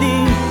点滴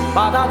滴，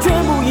把它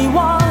全部遗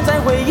忘在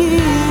回忆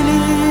里。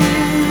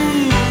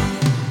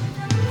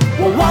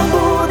我忘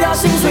不掉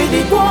心碎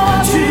的过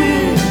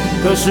去，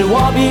可是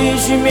我必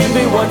须面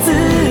对我自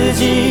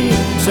己，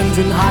生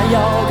存还要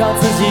靠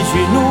自己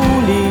去努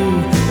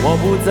力，我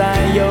不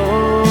再犹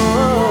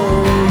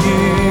豫。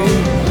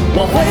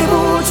我回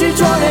不去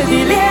昨日的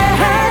恋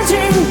情，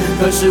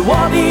可是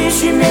我必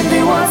须面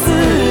对我自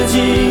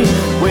己，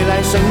未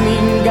来生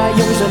命该用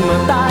什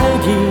么代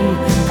替，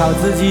靠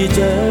自己争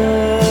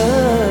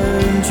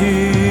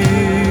取。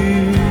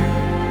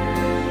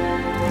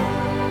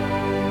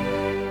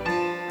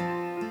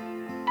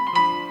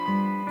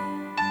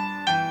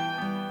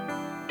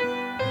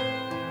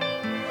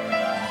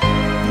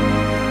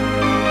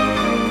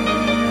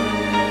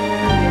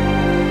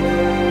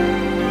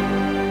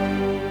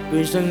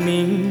对生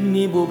命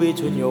你不必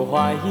存有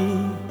怀疑，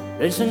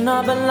人生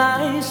那本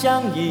来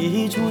像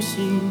一出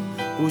戏，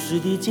故事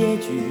的结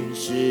局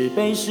是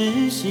被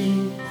实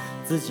行，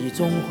自己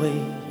总会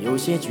有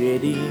些决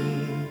定。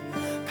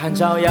看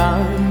朝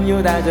阳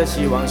又带着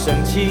希望升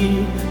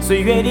起，岁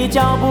月的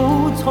脚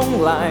步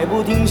从来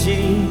不停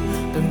息，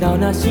等到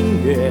那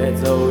星月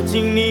走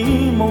进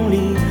你梦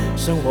里，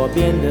生活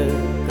变得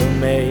更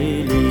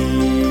美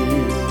丽。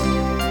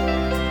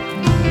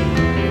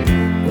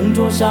工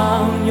作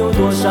上有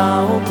多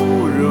少不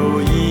如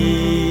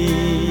意，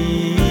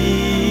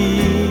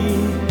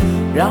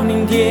让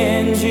明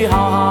天去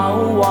好好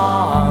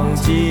忘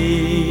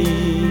记。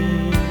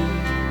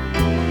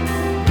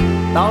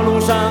道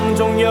路上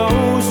总有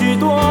许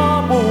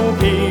多不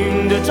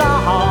平的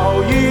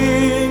遭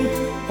遇，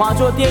化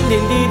作点点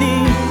滴滴，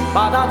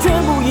把它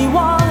全部遗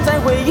忘在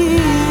回忆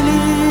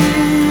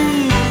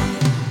里。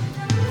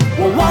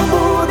我忘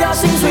不掉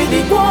心碎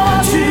的过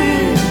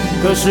去，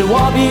可是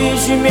我必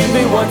须面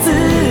对我自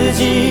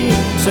己，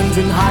生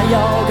存还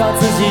要靠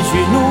自己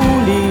去努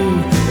力，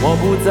我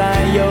不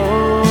再犹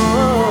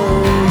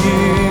豫。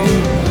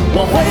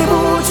我回不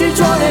去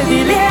昨日的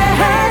恋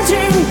情，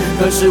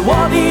可是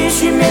我必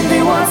须面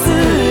对我自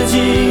己，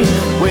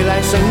未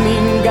来生命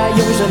该用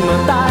什么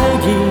代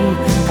替，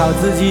靠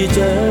自己争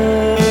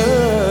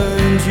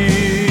取。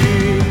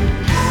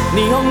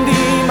虹地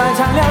漫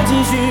长了几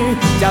许，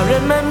叫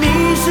人们迷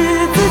失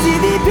自己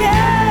的骗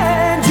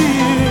局。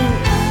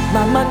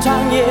漫漫长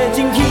夜，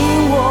请听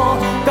我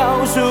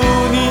告诉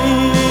你。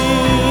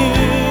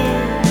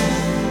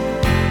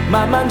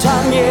漫漫长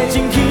夜，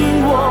请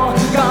听我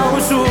告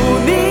诉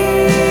你。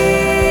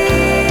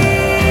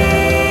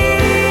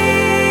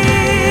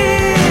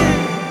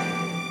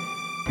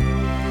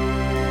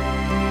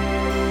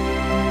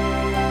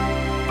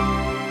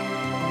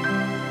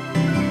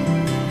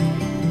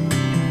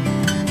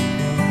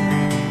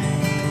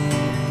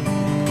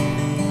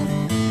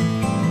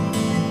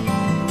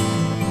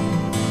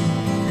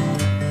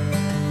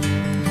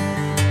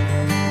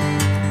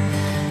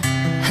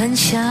很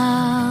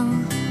想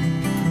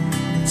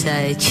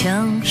在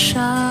墙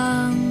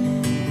上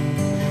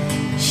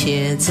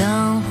写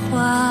脏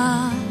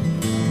话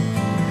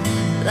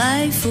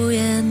来敷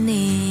衍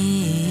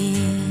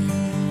你，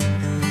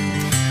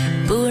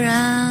不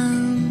然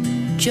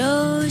就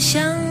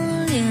像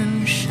脸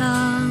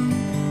上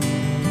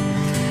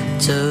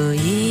走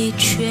一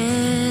圈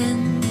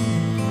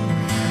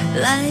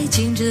来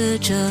静止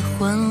这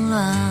混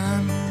乱，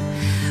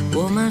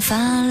我们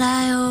翻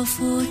来又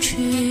覆去，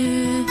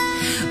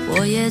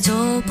我也走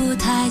不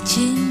太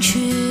进去，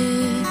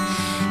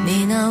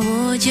你那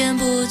我见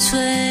不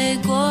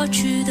摧过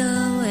去的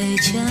围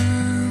墙。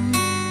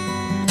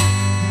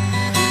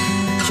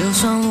就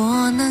算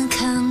我能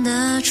看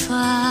得穿，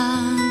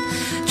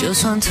就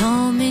算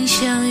透明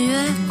像月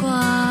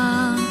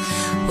光，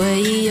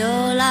回忆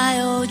游来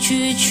游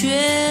去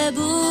却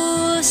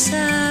不散。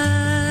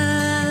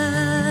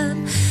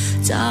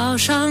早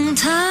上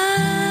太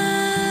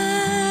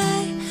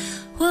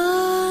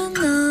温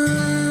暖，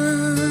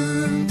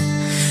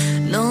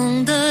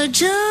弄得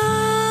这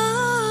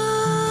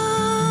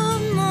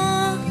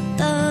么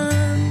淡，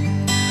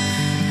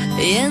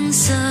颜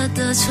色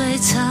的璀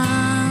璨，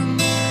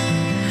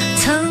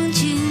曾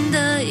经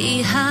的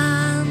遗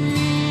憾，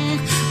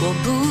我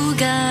不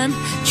敢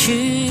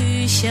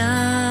去想。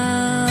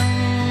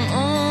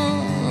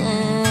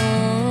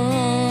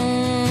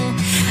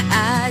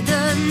爱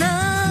的那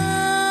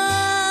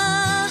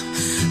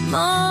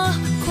么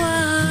快，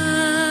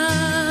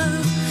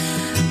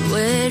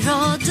微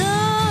弱的